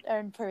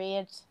lantern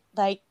parade.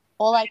 Like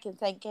all I can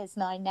think is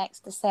now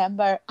next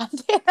December I'm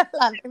doing a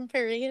lantern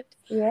parade.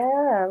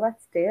 Yeah,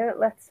 let's do it.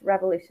 Let's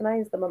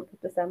revolutionize the month of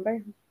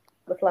December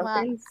with Well,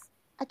 lanterns.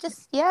 I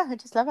just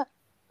love it.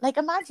 Like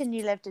imagine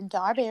you lived in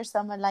Derby or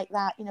someone like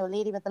that, you know,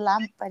 Lady with the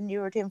Lamp, and you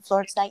were doing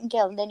Florence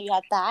Nightingale, and then you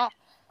had that.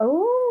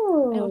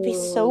 It would be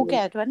so Oh,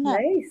 good, wouldn't it?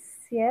 nice.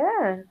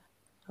 Yeah.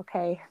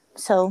 Okay,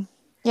 so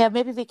yeah,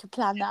 maybe we could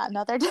plan that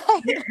another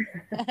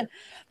day.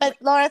 But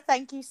Laura,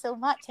 thank you so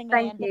much. I'm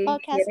going to Thank end the you,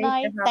 podcast Katie,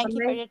 now. for Thank having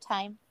you for me. your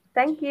time.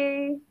 Thank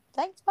you.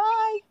 Thanks.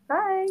 Bye.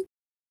 Bye.